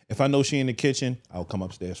shit. If I know she in the kitchen, I'll come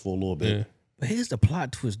upstairs for a little bit. Yeah. But here's the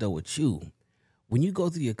plot twist though with you. When you go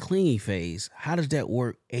through your clingy phase, how does that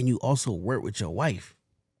work? And you also work with your wife.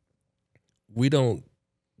 Y'all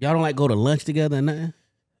don't like go to lunch together or nothing?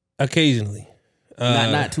 Occasionally.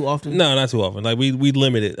 Not too often? No, not too often. Like we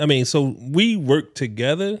limit it. I mean, so we work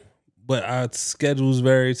together, but our schedules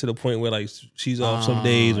vary to the point where like she's off some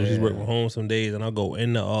days or she's working from home some days, and I'll go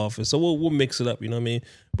in the office. So we'll mix it up, you know what I mean?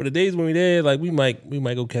 But the days when we're there, like we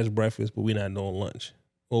might go catch breakfast, but we're not doing lunch.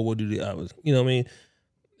 Or we'll do the hours. You know what I mean?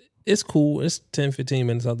 It's cool. It's 10, 15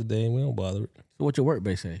 minutes out the day and we don't bother it. So what your work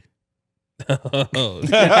base say? No, sir.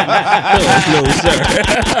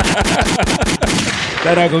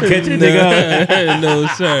 That not gonna catch you, nigga. No,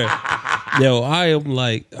 sir. Yo,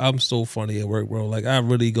 I'm so funny at work, bro. Like I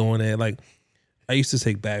really go in there. Like I used to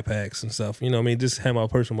take backpacks and stuff. You know what I mean? Just have my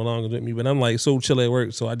personal belongings with me. But I'm like so chill at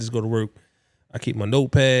work. So I just go to work. I keep my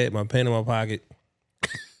notepad, my pen in my pocket.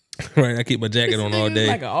 Right, I keep my jacket on all day.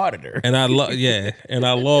 Like an auditor. And I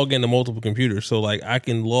log into multiple computers. So like I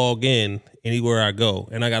can log in anywhere I go.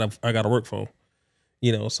 And I got a work phone.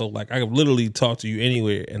 You know, so like I can literally talk to you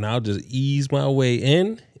anywhere and I'll just ease my way in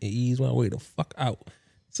and ease my way the fuck out.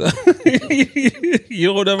 So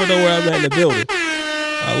you don't ever know where I'm at in the building.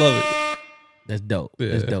 I love it. That's dope. Yeah.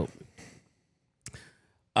 That's dope.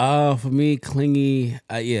 For me, clingy.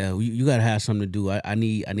 Yeah, you gotta have something to do. I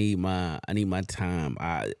need my time.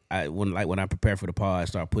 When I prepare for the pod, I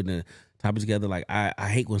start putting the topics together. Like I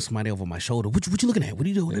hate when somebody over my shoulder. What you looking at? What are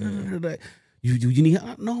you doing? Yeah. You need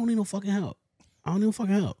help? No, I don't need no fucking help. I don't need no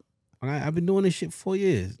fucking help. I've been doing this shit for 4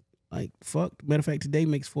 years. Like fuck. Matter of fact, today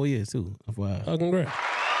makes 4 years too. FYI. Oh, congrats.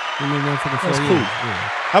 That's cool. Yeah.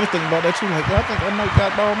 I was thinking about that too. Like, I think I might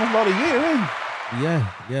got almost about a year in.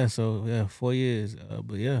 Yeah. So 4 years.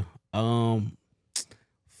 But yeah,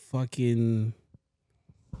 fucking,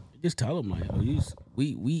 just tell them like,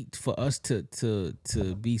 we for us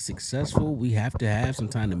to be successful, we have to have some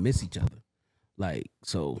time to miss each other. Like,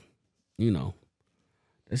 so,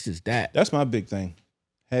 that's just that. That's my big thing.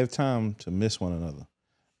 Have time to miss one another.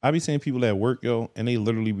 I be seeing people at work, yo, and they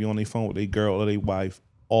literally be on their phone with their girl or their wife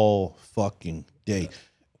all fucking day.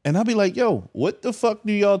 And I'll be like, yo, what the fuck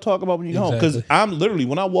do y'all talk about when you go home? Because I'm literally,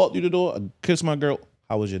 when I walk through the door, I kiss my girl,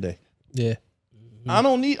 how was your day? Yeah. I'm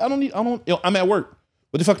at work.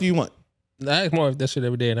 What the fuck do you want? I ask more of that shit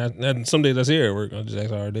every day, and some days I see her at work. I just ask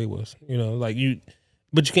how her day was. Like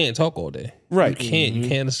but you can't talk all day, right? You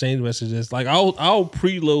can't exchange messages. Like I'll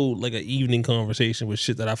preload like an evening conversation with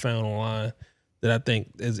shit that I found online that I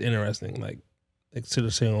think is interesting, like to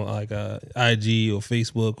the on like IG or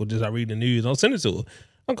Facebook or just I read the news. I'll send it to her.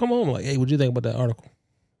 I'll come home like, hey, what'd you think about that article?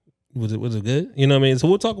 Was it good? You know what I mean? So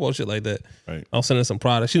we'll talk about shit like that. Right. I'll send her some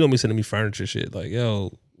products. She don't be sending me furniture shit. Like,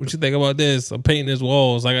 yo, what you think about this? I'm painting this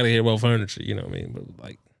walls. I gotta hear about furniture. You know what I mean? But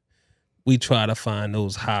like, we try to find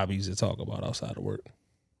those hobbies to talk about outside of work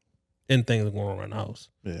and things going on around the house.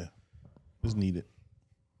 Yeah, it's needed.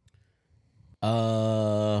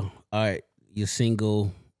 All right, you're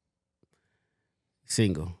single.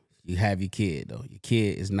 You have your kid though. Your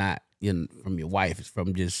kid is not from your wife. It's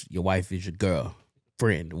from just your wife is your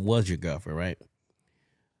girlfriend. Was your girlfriend, right?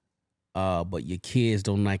 But your kids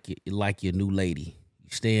don't like your new lady. You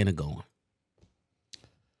staying or going?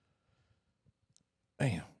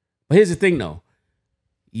 Damn. But here's the thing though.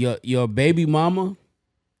 Your baby mama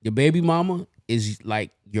is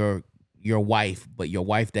like your wife, but your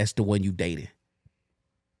wife, that's the one you dated.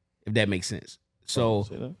 If that makes sense.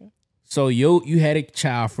 So you had a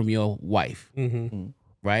child from your wife,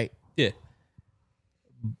 right? Yeah.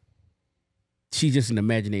 She's just an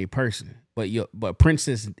imaginary person, but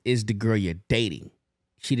Princess is the girl you're dating.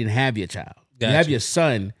 She didn't have your child. Gotcha. You have your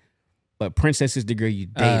son, but Princess is the girl you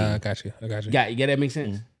dating. I got you. You get that make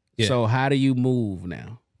sense? Yeah. So how do you move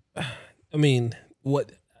now? I mean,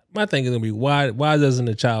 what my thing is gonna be why doesn't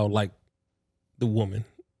the child like the woman?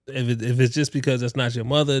 If it's just because it's not your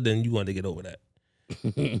mother, then you want to get over that.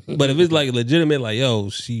 But if it's like legitimate, like yo,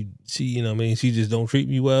 she you know what I mean, she just don't treat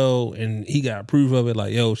me well, and he got proof of it,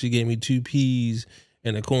 like yo, she gave me 2 peas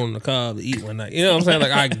and a corn on the cob to eat one night. You know what I'm saying?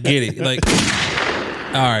 Like I get it. Like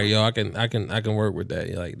all right, yo, I can work with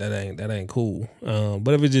that. Like that ain't cool.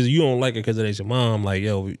 But if it's just you don't like it because it ain't your mom, like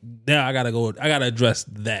yo, now I gotta address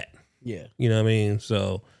that. Yeah, you know what I mean.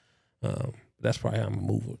 So that's probably how I'm gonna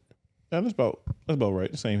move it. Yeah, that's about right.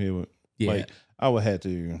 The same here. Like I would have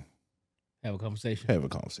to have a conversation.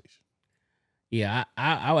 Yeah,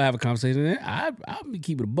 I would have a conversation. I'll be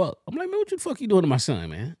keeping a buck. I'm like, man, what the fuck you doing to my son,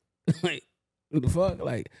 man? Like, what the fuck?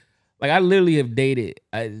 Like I literally have dated.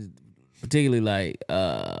 Particularly like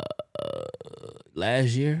last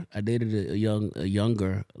year, I dated a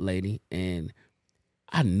younger lady, and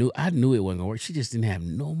I knew it wasn't gonna work. She just didn't have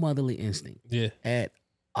no motherly instinct, at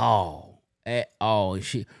all. And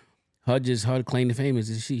her claim to fame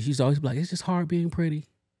is she's always like, it's just hard being pretty.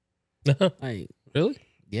 Like really?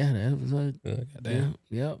 Yeah, that was her. Goddamn.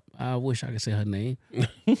 Yep. I wish I could say her name,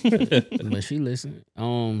 but she listened.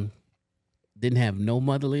 Didn't have no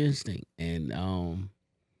motherly instinct, and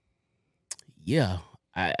yeah,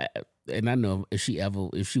 I know if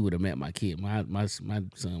she would have met my kid, my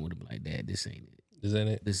son would have been like, Dad, this ain't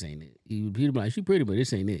it. This ain't it. He'd be like, she pretty, but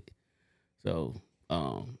this ain't it. So,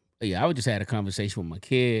 yeah, I would just had a conversation with my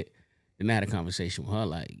kid, and I had a conversation with her,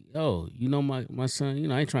 like, yo, my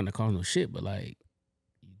son, I ain't trying to cause no shit, but like,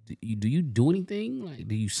 do you do anything? Like,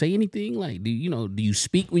 do you say anything? Like, do you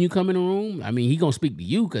speak when you come in the room? I mean, he gonna speak to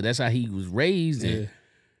you because that's how he was raised. And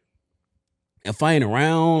if I ain't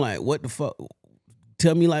around, like, what the fuck?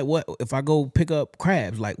 Tell me, like, what if I go pick up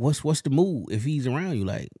crabs? Like, what's the move if he's around you?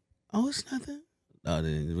 Like, oh, it's nothing. Oh,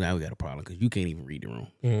 then now we got a problem because you can't even read the room.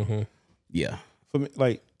 Mm-hmm. Yeah. For me,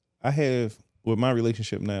 like, I have with my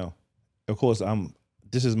relationship now. Of course,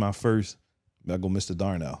 this is my first. I go Mr.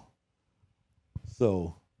 Darnell.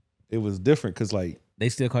 So it was different because, like, they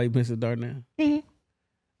still call you Mr. Darnell. Mm-hmm.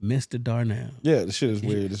 Mr. Darnell. Yeah, the shit is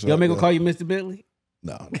weird. Y'all make him call you Mr. Bentley?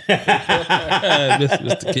 No.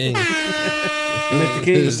 Mr. King. Mr.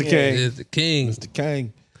 King. Mr. King. Mr. King. Mr.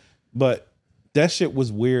 King. But that shit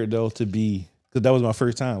was weird though to be, because that was my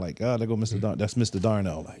first time. Like, oh, there go Mr. Darnell. That's Mr.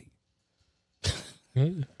 Darnell. Like,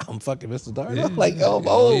 I'm fucking Mr. Darnell. Like, oh, I'm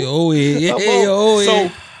old. Oh yeah, I'm yeah, old. oh So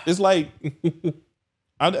yeah. it's like,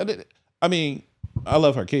 I mean, I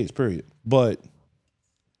love her kids, period. But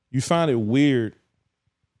you find it weird,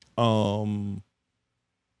 because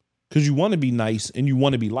you want to be nice and you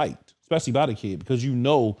want to be liked, especially by the kid, because you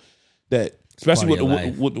know that, especially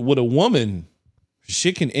with a woman,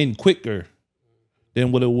 shit can end quicker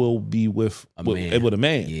than what it will be with a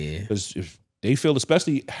man. Yeah. Because if they feel,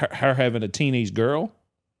 especially her having a teenage girl,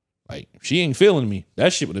 like, if she ain't feeling me,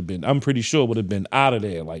 that shit would have been, I'm pretty sure would have been out of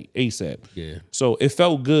there like ASAP. Yeah. So it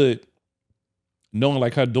felt good knowing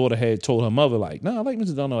like her daughter had told her mother, like, no, I like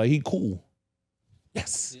Mr. Darnell, like, he cool.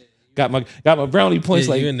 Yes. Got my brownie points,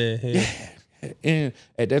 Yeah, like, you in there, yeah. And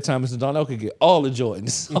at that time, Mr. Darnell could get all the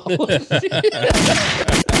Jordans.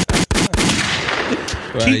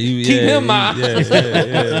 Right, keep him out.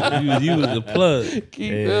 Yeah. You was the plug.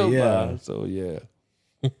 Keep him out. So yeah.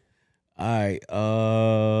 All right.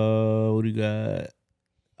 What do you got?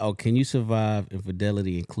 Oh, can you survive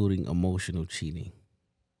infidelity, including emotional cheating?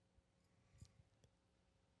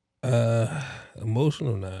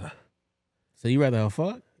 Emotional, nah. So you rather have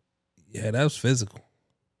fuck? Yeah, that was physical.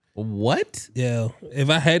 What? Yeah, if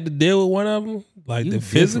I had to deal with one of them, like You the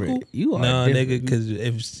physical, different. You are nah, different. nigga.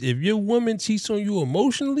 Because if your woman cheats on you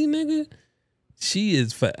emotionally, nigga, she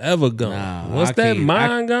is forever gone. Nah, Once I that can't-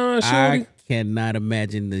 mind gone, shorty. I cannot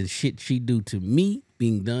imagine the shit she do to me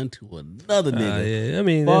being done to another nigga. Yeah, I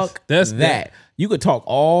mean, Fuck that's that. You could talk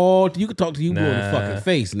to you in the Nah. fucking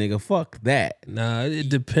face, nigga. Fuck that. Nah, it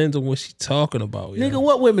depends on what she talking about, yo. Nigga,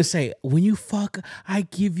 what women say? When you fuck, I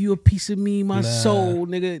give you a piece of me, my soul,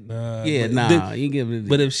 nigga. You give it.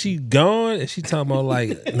 But if she gone, if she talking about like,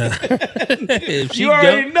 nah. If she you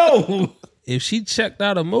already know. If she checked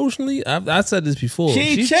out emotionally, I said this before.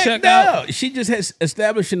 She checked out. She just has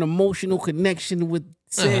established an emotional connection with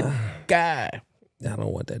said guy. I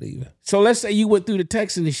don't want that either. So let's say you went through the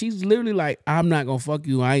text and she's literally like, I'm not gonna fuck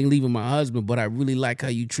you. I ain't leaving my husband, but I really like how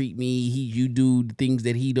you treat me. You do the things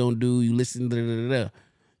that he don't do. You listen.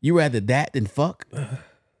 You rather that than fuck?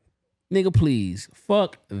 Nigga, please.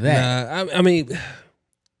 Fuck that. Nah, I mean,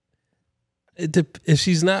 if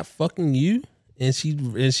she's not fucking you and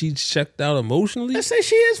she checked out emotionally, Let's say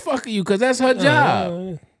she is fucking you because that's her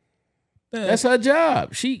job. That's her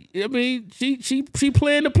job. She playing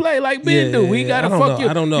the play like men do. We gotta fuck you.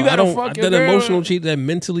 I don't know. You gotta fuck your that girl. emotional cheat, that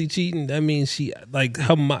mentally cheating. That means she like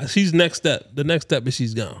she's next step. The next step is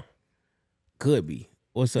she's gone. Could be.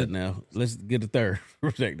 What's up now? Let's get the third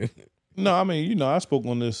perspective. No, I mean, I spoke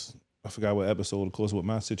on this. I forgot what episode, of course, with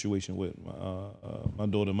my situation with my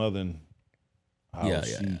daughter mother and how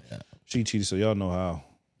she cheated. So y'all know how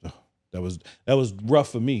that was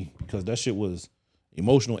rough for me because that shit was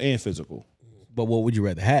emotional and physical. But what would you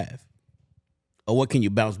rather have? Or what can you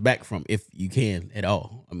bounce back from if you can at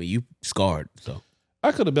all? I mean, you scarred, so.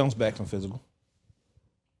 I could have bounced back from physical.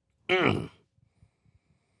 I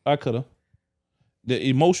could have. The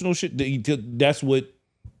emotional shit, that's what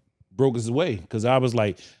broke us away. Because I was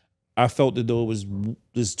like, I felt that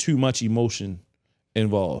there's too much emotion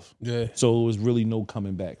involved. Yeah. So it was really no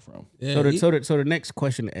coming back from. Yeah, So the next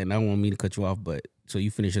question, and I don't want me to cut you off, but so you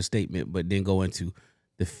finish your statement, but then go into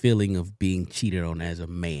the feeling of being cheated on as a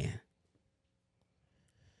man.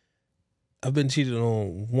 I've been cheated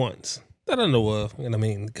on once that I know of, and I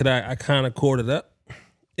mean, I kind of caught it up,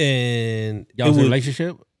 and Y'all was in a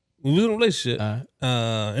relationship? We was in a relationship,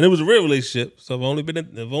 and it was a real relationship. So I've only been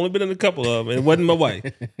in a couple of them, and it wasn't my wife.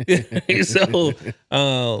 So,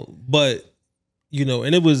 but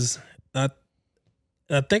and it was I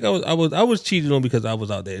think I was cheated on because I was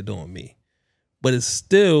out there doing me, but it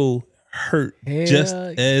still hurt just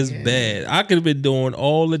as bad. I could have been doing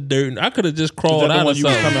all the dirt, and I could have just crawled out of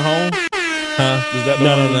something. Coming home? Huh?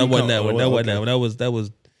 No, that wasn't that one. That wasn't that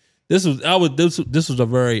one. This was a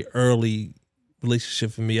very early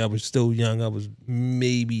relationship for me. I was still young. I was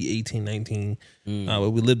maybe 18, 19. But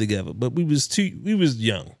we lived together, but we was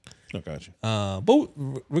young. I got you. But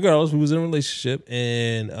regardless, we was in a relationship,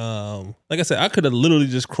 and like I said, I could have literally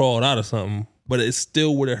just crawled out of something, but it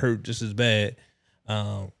still would have hurt just as bad.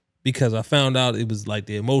 Because I found out it was like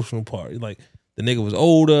the emotional part. Like the nigga was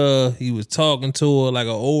older, he was talking to her like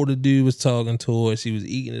an older dude was talking to her. She was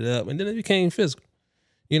eating it up, and then it became physical.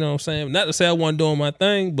 You know what I'm saying? Not to say I wasn't doing my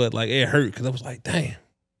thing, but like it hurt because I was like, damn,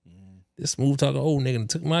 this smooth talking old nigga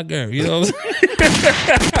took my girl. You know what I'm saying?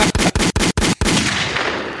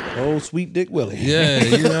 Oh, sweet Dick Willie. Yeah,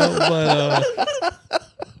 you know, but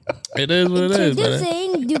it is what it is, man.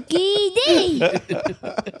 Introducing Dookie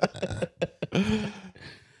D.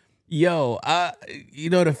 Yo,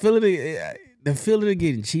 the feeling of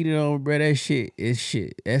getting cheated on, bro, that shit is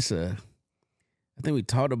shit. I think we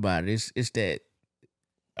talked about it. It's that,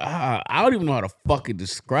 I don't even know how to fucking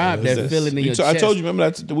describe that feeling in your chest. I told you, remember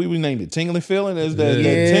that we named it Tingling feeling? Is that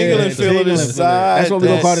tingling feeling inside? That's what we're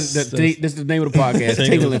going to call it. This is the name of the podcast,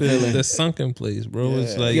 Tingling feeling. The sunken place, bro. Yeah.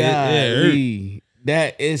 It's like,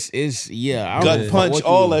 that is yeah. Gut punch,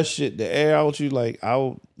 all that shit. The air out you. Like,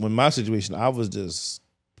 when my situation, I was just,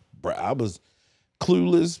 bro, I was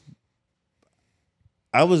clueless.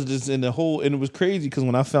 I was just in the whole, and it was crazy because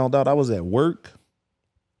when I found out, I was at work.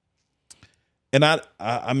 And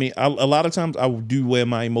I mean, a lot of times I do wear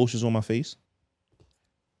my emotions on my face.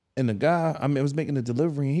 And the guy, I was making the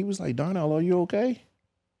delivery, and he was like, "Darnell, are you okay?"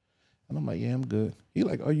 And I'm like, "Yeah, I'm good." He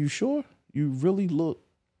like, "Are you sure? You really look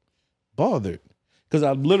bothered." Because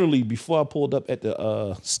I literally, before I pulled up at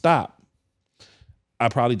the stop, I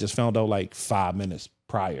probably just found out like 5 minutes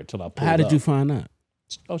prior till I pulled up. How did you find out?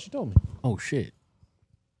 Oh, she told me. Oh, shit.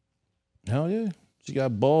 Hell yeah. She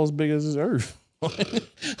got balls big as this earth.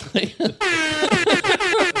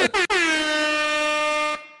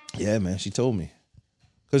 Yeah, man, she told me.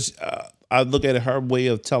 Because I look at it, her way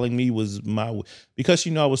of telling me was because she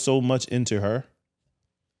knew I was so much into her.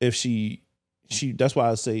 If she that's why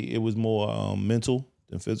I say it was more mental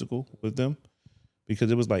than physical with them. Because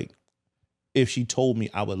it was like, if she told me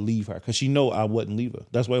I would leave her, because she know I wouldn't leave her.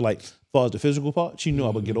 That's why, like, as far as the physical part, she knew I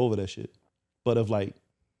would get over that shit. But if like,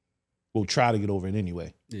 we'll try to get over it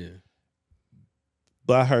anyway. Yeah.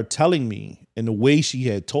 By her telling me and the way she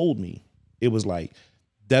had told me, it was like,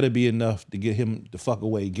 that'd be enough to get him the fuck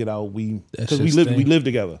away, get out. Because we live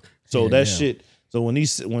together. So that shit. So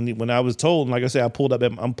when I was told, like I said, I'm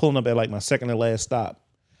pulling up at like my second to last stop.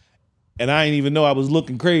 And I didn't even know I was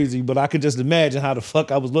looking crazy, but I could just imagine how the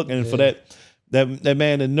fuck I was looking. And for that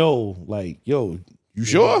man to know, like, yo, you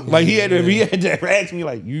sure? Like he had to ask me,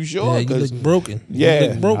 like, you sure? Yeah, you look broken.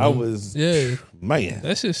 Yeah, broken. I was. Yeah, man,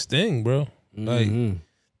 that shit sting, bro. Like,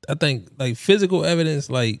 I think like physical evidence,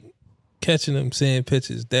 like catching them, seeing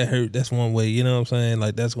pictures, that hurt. That's one way. You know what I'm saying?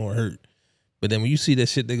 Like that's gonna hurt. But then when you see that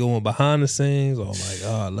shit that going behind the scenes, or like,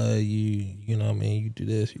 oh, I love you, you know what I mean? You do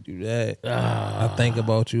this, you do that. I think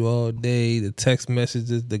about you all day. The text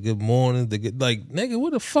messages, the good mornings, like, nigga,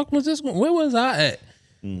 where the fuck was this going? Where was I at?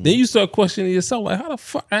 Then you start questioning yourself, like, how the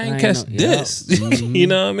fuck I ain't catch this? You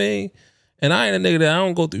know what I mean? And I ain't a nigga that I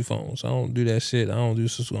don't go through phones. I don't do that shit. I don't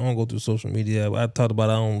go through social media. I talked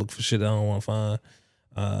about I don't look for shit I don't want to find.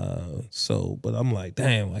 But I'm like,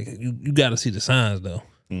 damn, like you got to see the signs though.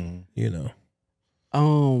 You know.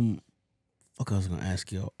 Fuck, I was gonna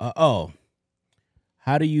ask you.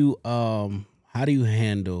 How do you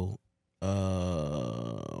handle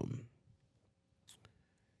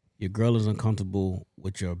your girl is uncomfortable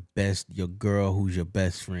with your girl who's your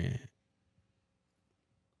best friend?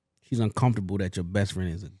 She's uncomfortable that your best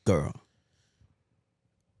friend is a girl.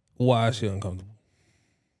 Why is she uncomfortable?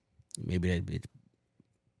 Maybe that bitch.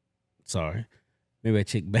 Sorry. Maybe that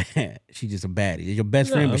chick bad. She just a baddie. It's your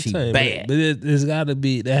best friend, but she bad. But there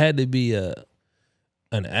had to be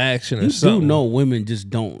an action or you something. You do know women just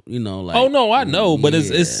don't, like. Oh no, I know, but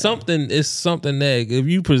it's something that if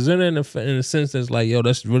you present it in a sense that's like, yo,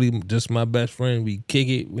 that's really just my best friend. We kick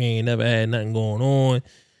it. We ain't never had nothing going on.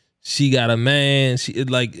 She got a man. She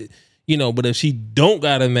like, but if she don't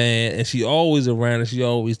got a man and she always around and she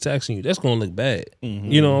always texting you, that's gonna look bad.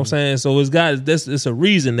 You know what I'm saying? So it's a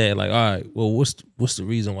reason that, like, all right, well, what's the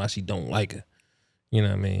reason why she don't like her? You know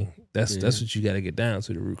what I mean? That's what you got to get down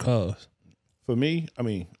to, the root cause. For me, I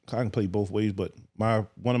mean, I can play both ways, but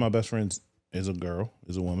one of my best friends is a girl,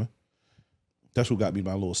 is a woman. That's who got me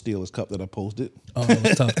my little Steelers cup that I posted. Oh,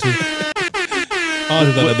 it's tough too. I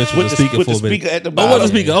thought that bitch was a speaker for a minute. At the bottom. Oh, was a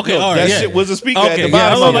speaker. Okay, all right. That shit was a speaker at the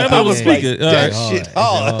bottom. I was a speaker. Like, that shit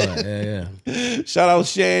hard. Yeah. Shout out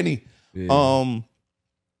Shani. Yeah.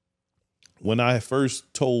 When I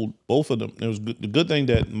first told both of them, it was the good thing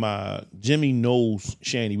that my Jimmy knows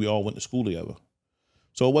Shani. We all went to school together,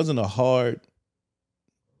 so it wasn't a hard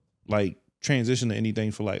like transition to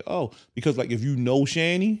anything for like, oh, because like if you know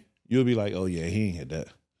Shani, you'll be like, oh yeah, he ain't had that.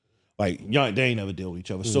 Like y'all, they ain't never deal with each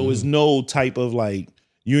other, so it's no type of like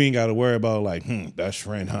you ain't got to worry about like best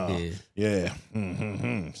friend, huh? Yeah,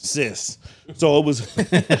 sis. So it was,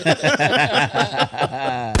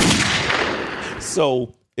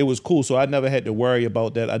 so it was cool. So I never had to worry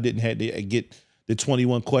about that. I didn't have to get the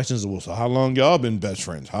 21 questions. Well, so how long y'all been best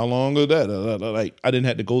friends? How long is that? Like I didn't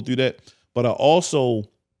have to go through that. But I also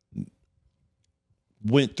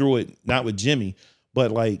went through it, not with Jimmy,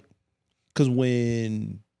 but like, because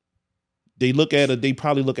when they look at her, they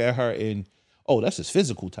probably look at her and, oh, that's his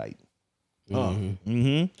physical type.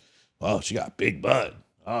 Oh, she got big butt.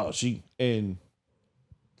 Oh, and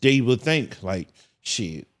they would think like,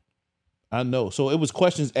 shit, I know. So it was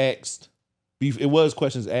questions asked. It was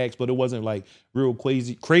questions asked, but it wasn't like real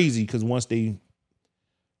crazy because once they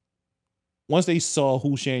saw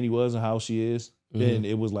who Shani was and how she is, then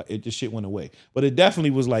it was like the shit went away. But it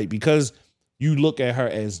definitely was like, because you look at her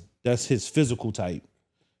as that's his physical type,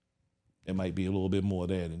 it might be a little bit more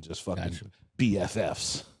there than just fucking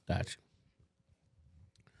BFFs. Gotcha.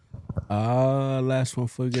 Last one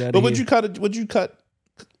before we get out but of here.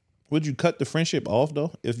 Would you cut the friendship off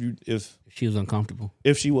though if she was uncomfortable?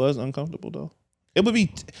 If she was uncomfortable though, it would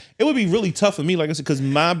be really tough for me. Like I said, because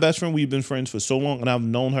my best friend, we've been friends for so long, and I've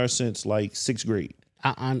known her since like 6th grade.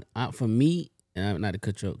 For me, and not to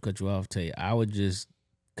cut you off, tell you, I would just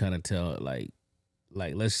kind of tell like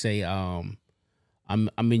let's say I'm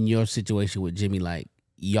in your situation with Jimmy, like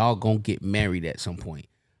y'all gonna get married at some point.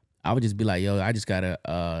 I would just be like, yo, I just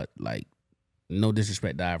gotta like, no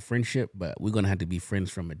disrespect to our friendship, but we're gonna have to be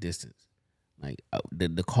friends from a distance. Like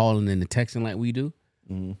the calling and the texting like we do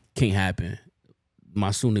can't happen.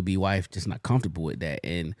 My soon-to-be wife just not comfortable with that,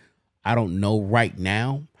 and I don't know right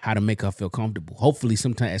now how to make her feel comfortable. Hopefully,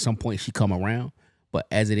 at some point she come around. But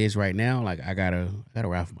as it is right now, like I gotta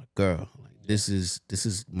ride for my girl. Like this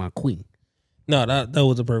is my queen. No, that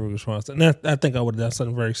was a perfect response, and I think I would have done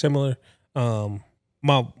something very similar.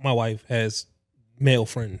 My wife has male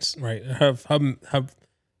friends, right?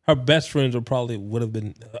 Her best friends would have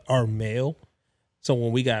been our male. So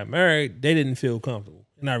when we got married, they didn't feel comfortable,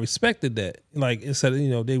 and I respected that. Like instead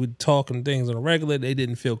of they would talk and things on a regular, they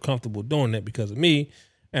didn't feel comfortable doing that because of me,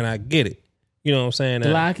 and I get it. You know what I'm saying?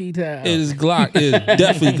 Glocky time. It is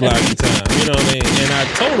definitely Glocky time. You know what I mean? And I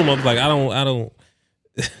told him, I was like, I don't.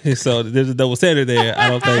 So there's a double standard there. I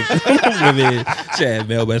don't think women should have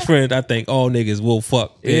male best friends. I think all niggas will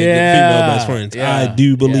fuck their female best friends. Yeah. I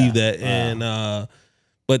do believe that. And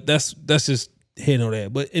but that's just hitting on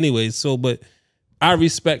that. But anyway, but I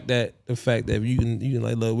respect that, the fact that you can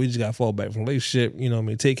like, look, we just gotta fall back from relationship. You know what I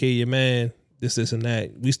mean? Take care of your man. This and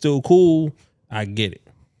that. We still cool. I get it.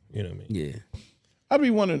 You know what I mean? Yeah. I'd be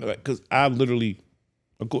wondering, like, because I literally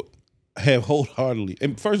have wholeheartedly,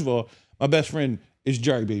 and first of all, my best friend is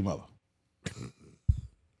Jerry baby mother.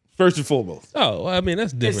 First and foremost. Oh, I mean,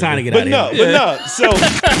 that's different. It's time to get out of here.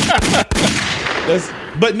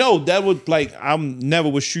 But no, that would like I never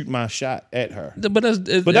would shoot my shot at her. But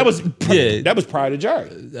that was prior to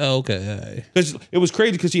Jerry. Oh, okay. Because it was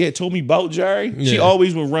crazy because she had told me about Jerry. Yeah. She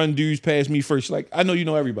always would run dudes past me first. She's like, I know you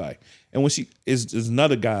know everybody. And when she is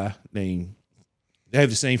another guy named, they have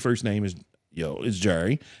the same first name as it's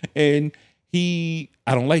Jerry, and I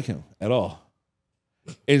don't like him at all.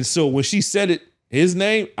 And so when she said his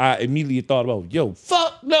name, I immediately thought about,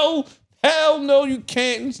 fuck no, hell no, you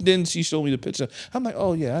can't. Then she showed me the picture. I'm like,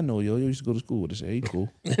 oh yeah, I know you used to go to school with this. Hey, cool.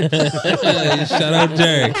 Shout out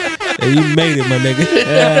Jerry. Hey, you made it, my nigga.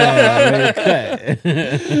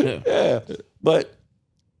 Yeah, but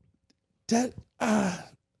that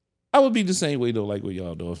I would be the same way though, like with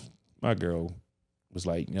y'all though. If my girl was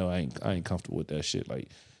like, I ain't comfortable with that shit. Like,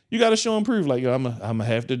 you got to show and prove. Like, I'm gonna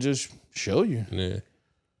have to just show you. Yeah.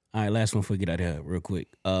 All right, last one before we get out of here real quick.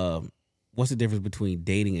 What's the difference between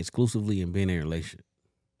dating exclusively and being in a relationship?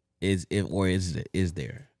 Is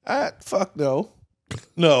there? Fuck no.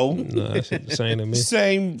 No. No, that's the same to me.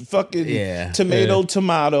 Same fucking tomato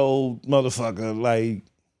motherfucker. Like,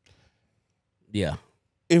 yeah.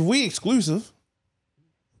 If we exclusive,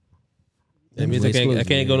 that means I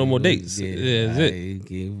can't go no more dates. Yeah, that's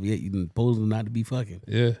it. You're supposed not to be fucking.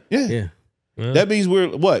 Yeah. That means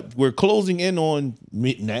we're closing in on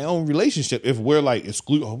now relationship. If we're like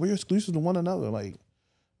we're exclusive to one another. Like,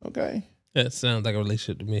 okay, that sounds like a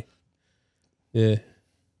relationship to me. Yeah.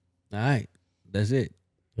 All right, that's it.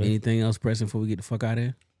 Yeah. Anything else pressing before we get the fuck out of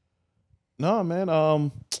here? No,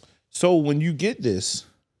 man. So when you get this,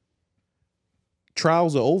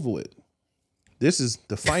 trials are over with. This is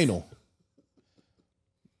the final.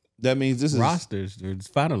 That means this rosters are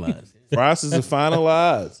finalized. Rosters are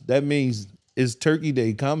finalized. That means it's Turkey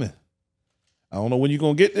Day coming. I don't know when you're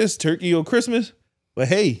gonna get this, turkey or Christmas, but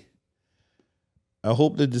hey, I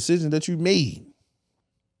hope the decision that you made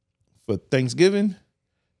for Thanksgiving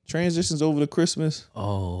transitions over to Christmas.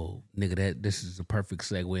 Oh, nigga, this is a perfect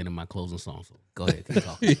segue into my closing song. So go ahead, keep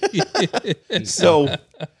talking. So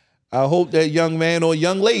I hope that young man or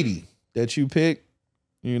young lady that you pick,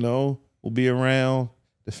 will be around.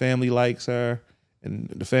 The family likes her and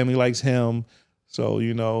the family likes him. So,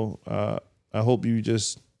 I hope you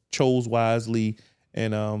just chose wisely,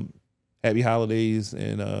 and happy holidays,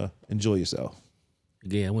 and enjoy yourself.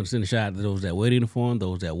 Again, I want to send a shout out to those that wear the uniform,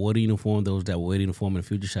 those that wore the uniform, those that wear the uniform in the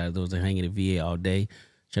future. Shout out to those that hang in the VA all day.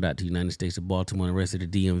 Shout out to the United States of Baltimore and the rest of the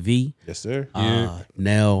DMV. Yes, sir.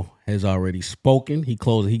 Nell has already spoken. He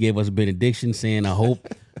closed. He gave us a benediction saying, I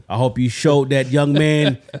hope you showed that young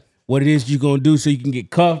man what it is you're going to do so you can get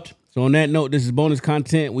cuffed. So on that note, this is bonus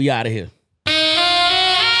content. We out of here.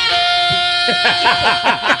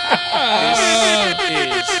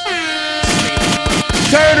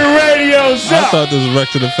 Turn the radios up. I thought this was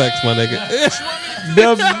Rectal Effects, my nigga.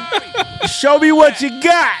 Show me what you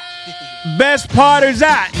got. Best parters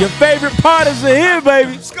out. Your favorite parters are here,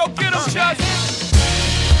 baby. Let's go get them, Chuck.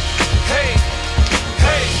 Hey,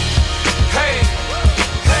 hey, hey,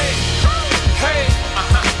 hey, hey,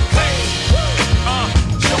 hey.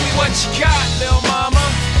 Show me what you got, little mama.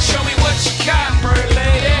 Show me what you got, bird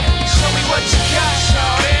lady. Show me what you got,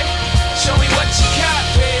 shawty. Show me what you got,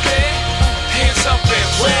 baby. Hands up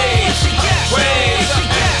and wave, wave,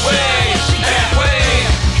 wave, and wave.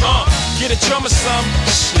 Get a drummer some.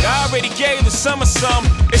 Shit, I already gave the summer some.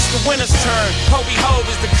 It's the winter's turn. Hobie Hove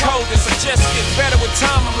is the coldest. I just get better with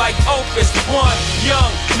time. I'm like Opus. One,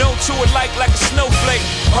 young, no to it like a snowflake.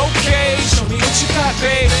 Okay, show me what you got,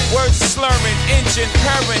 babe. Words are slurring, engine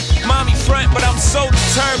purring. Mommy front, but I'm so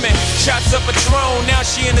determined. Shots up a drone, now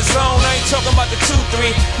she in the zone. I ain't talking about the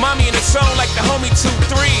 2-3. Mommy in the zone like the homie 2-3.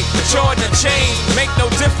 Jordan and chain, make no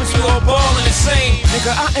difference. We all ballin' the same.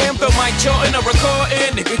 Nigga, I am the Mike Jordan of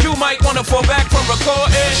recording. Nigga, you might wanna fall back from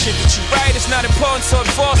recording. Shit that you write is not important, so it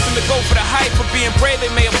forced him to go for the hype. For being brave, they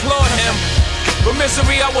may applaud him. But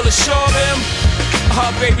misery, I will assure them.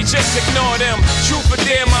 Baby, just ignore them. Truth or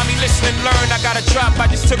dare, mommy, listen and learn. I got a drop, I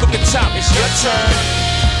just took up the top. It's your turn.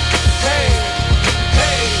 Hey,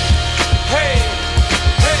 hey, hey,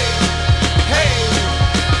 hey, hey,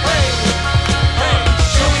 hey, hey.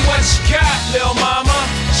 Show me what you got, little mama.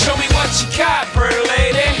 Show me what you got, bird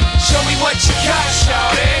lady. Show me what you got,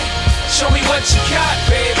 shawty. Show me what you got,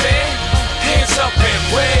 baby. Hands up and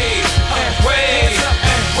wave, and wave,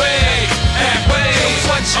 and wave, and wave. Show me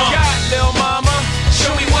what you got, little mama.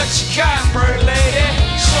 Show me what you got, bird lady.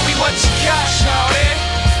 Show me what you got, shawty.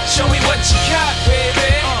 Show me what you got,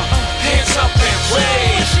 baby. Hands up and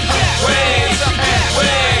wave, wave, and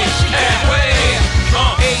wave, and wave.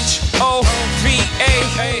 H-O-V-A.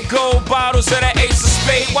 Gold bottles of that Ace of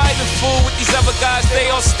Spades. Why the fool with these other guys? They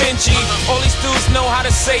all stingy. All these dudes know how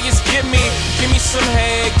to say is give me some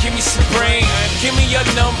head, give me some brain. Give me your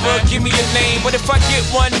number, give me your name. But if I get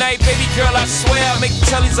one night, baby girl, I swear I'll make you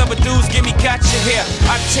tell these other dudes, give me gotcha here.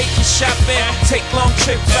 I take you shopping, take long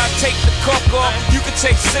trips, I take the coke off. You can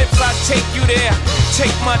take sips, I take you there.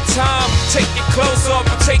 Take my time, take your clothes off,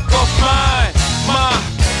 and take off mine.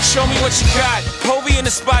 Show me what you got. Hobie in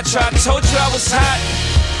the spot, I told you I was hot.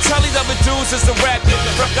 Tell these other dudes it's a rap.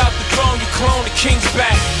 Rock out the throne, you clone the king's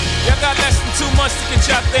back. Y'all got less than 2 months to get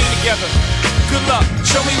y'all thing together. Good luck.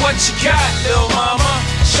 Show me what you got, little mama.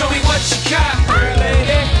 Show me what you got, bird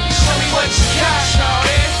lady. Show me what you got,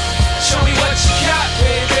 shawty. Show me what you got,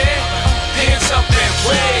 baby. Hands up and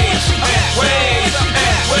wave, and wave,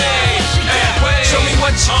 and wave, and wave. Show me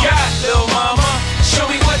what you got, little mama. Show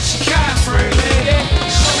me what you got, bird lady.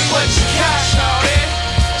 Show me what you got, shawty.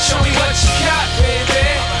 Show me what you got, baby.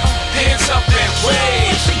 Hands up and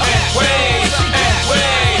wave, and wave, and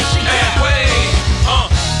wave, and wave.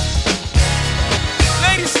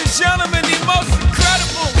 Ladies and gentlemen, the most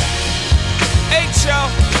incredible H.O.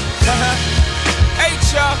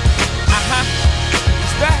 H.O.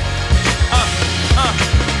 He's back.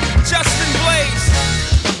 Justin Blaze.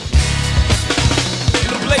 In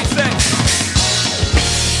the Blaze X.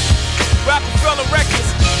 Rockefeller Records.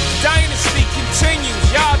 Dynasty continues.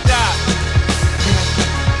 Y'all die.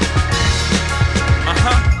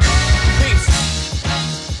 Peace.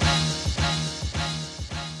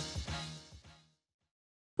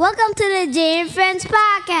 Welcome to the Jay and Friends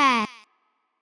Podcast.